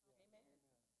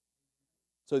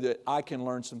 So that I can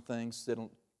learn some things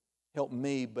that'll help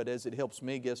me, but as it helps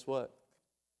me, guess what?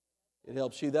 It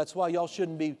helps you. That's why y'all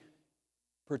shouldn't be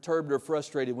perturbed or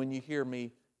frustrated when you hear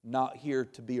me not here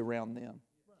to be around them.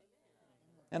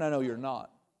 And I know you're not.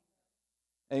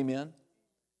 Amen?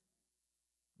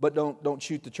 But don't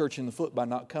shoot the church in the foot by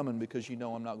not coming because you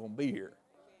know I'm not going to be here.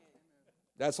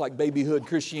 That's like babyhood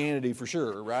Christianity for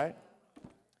sure, right?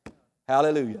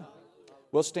 Hallelujah.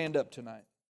 We'll stand up tonight.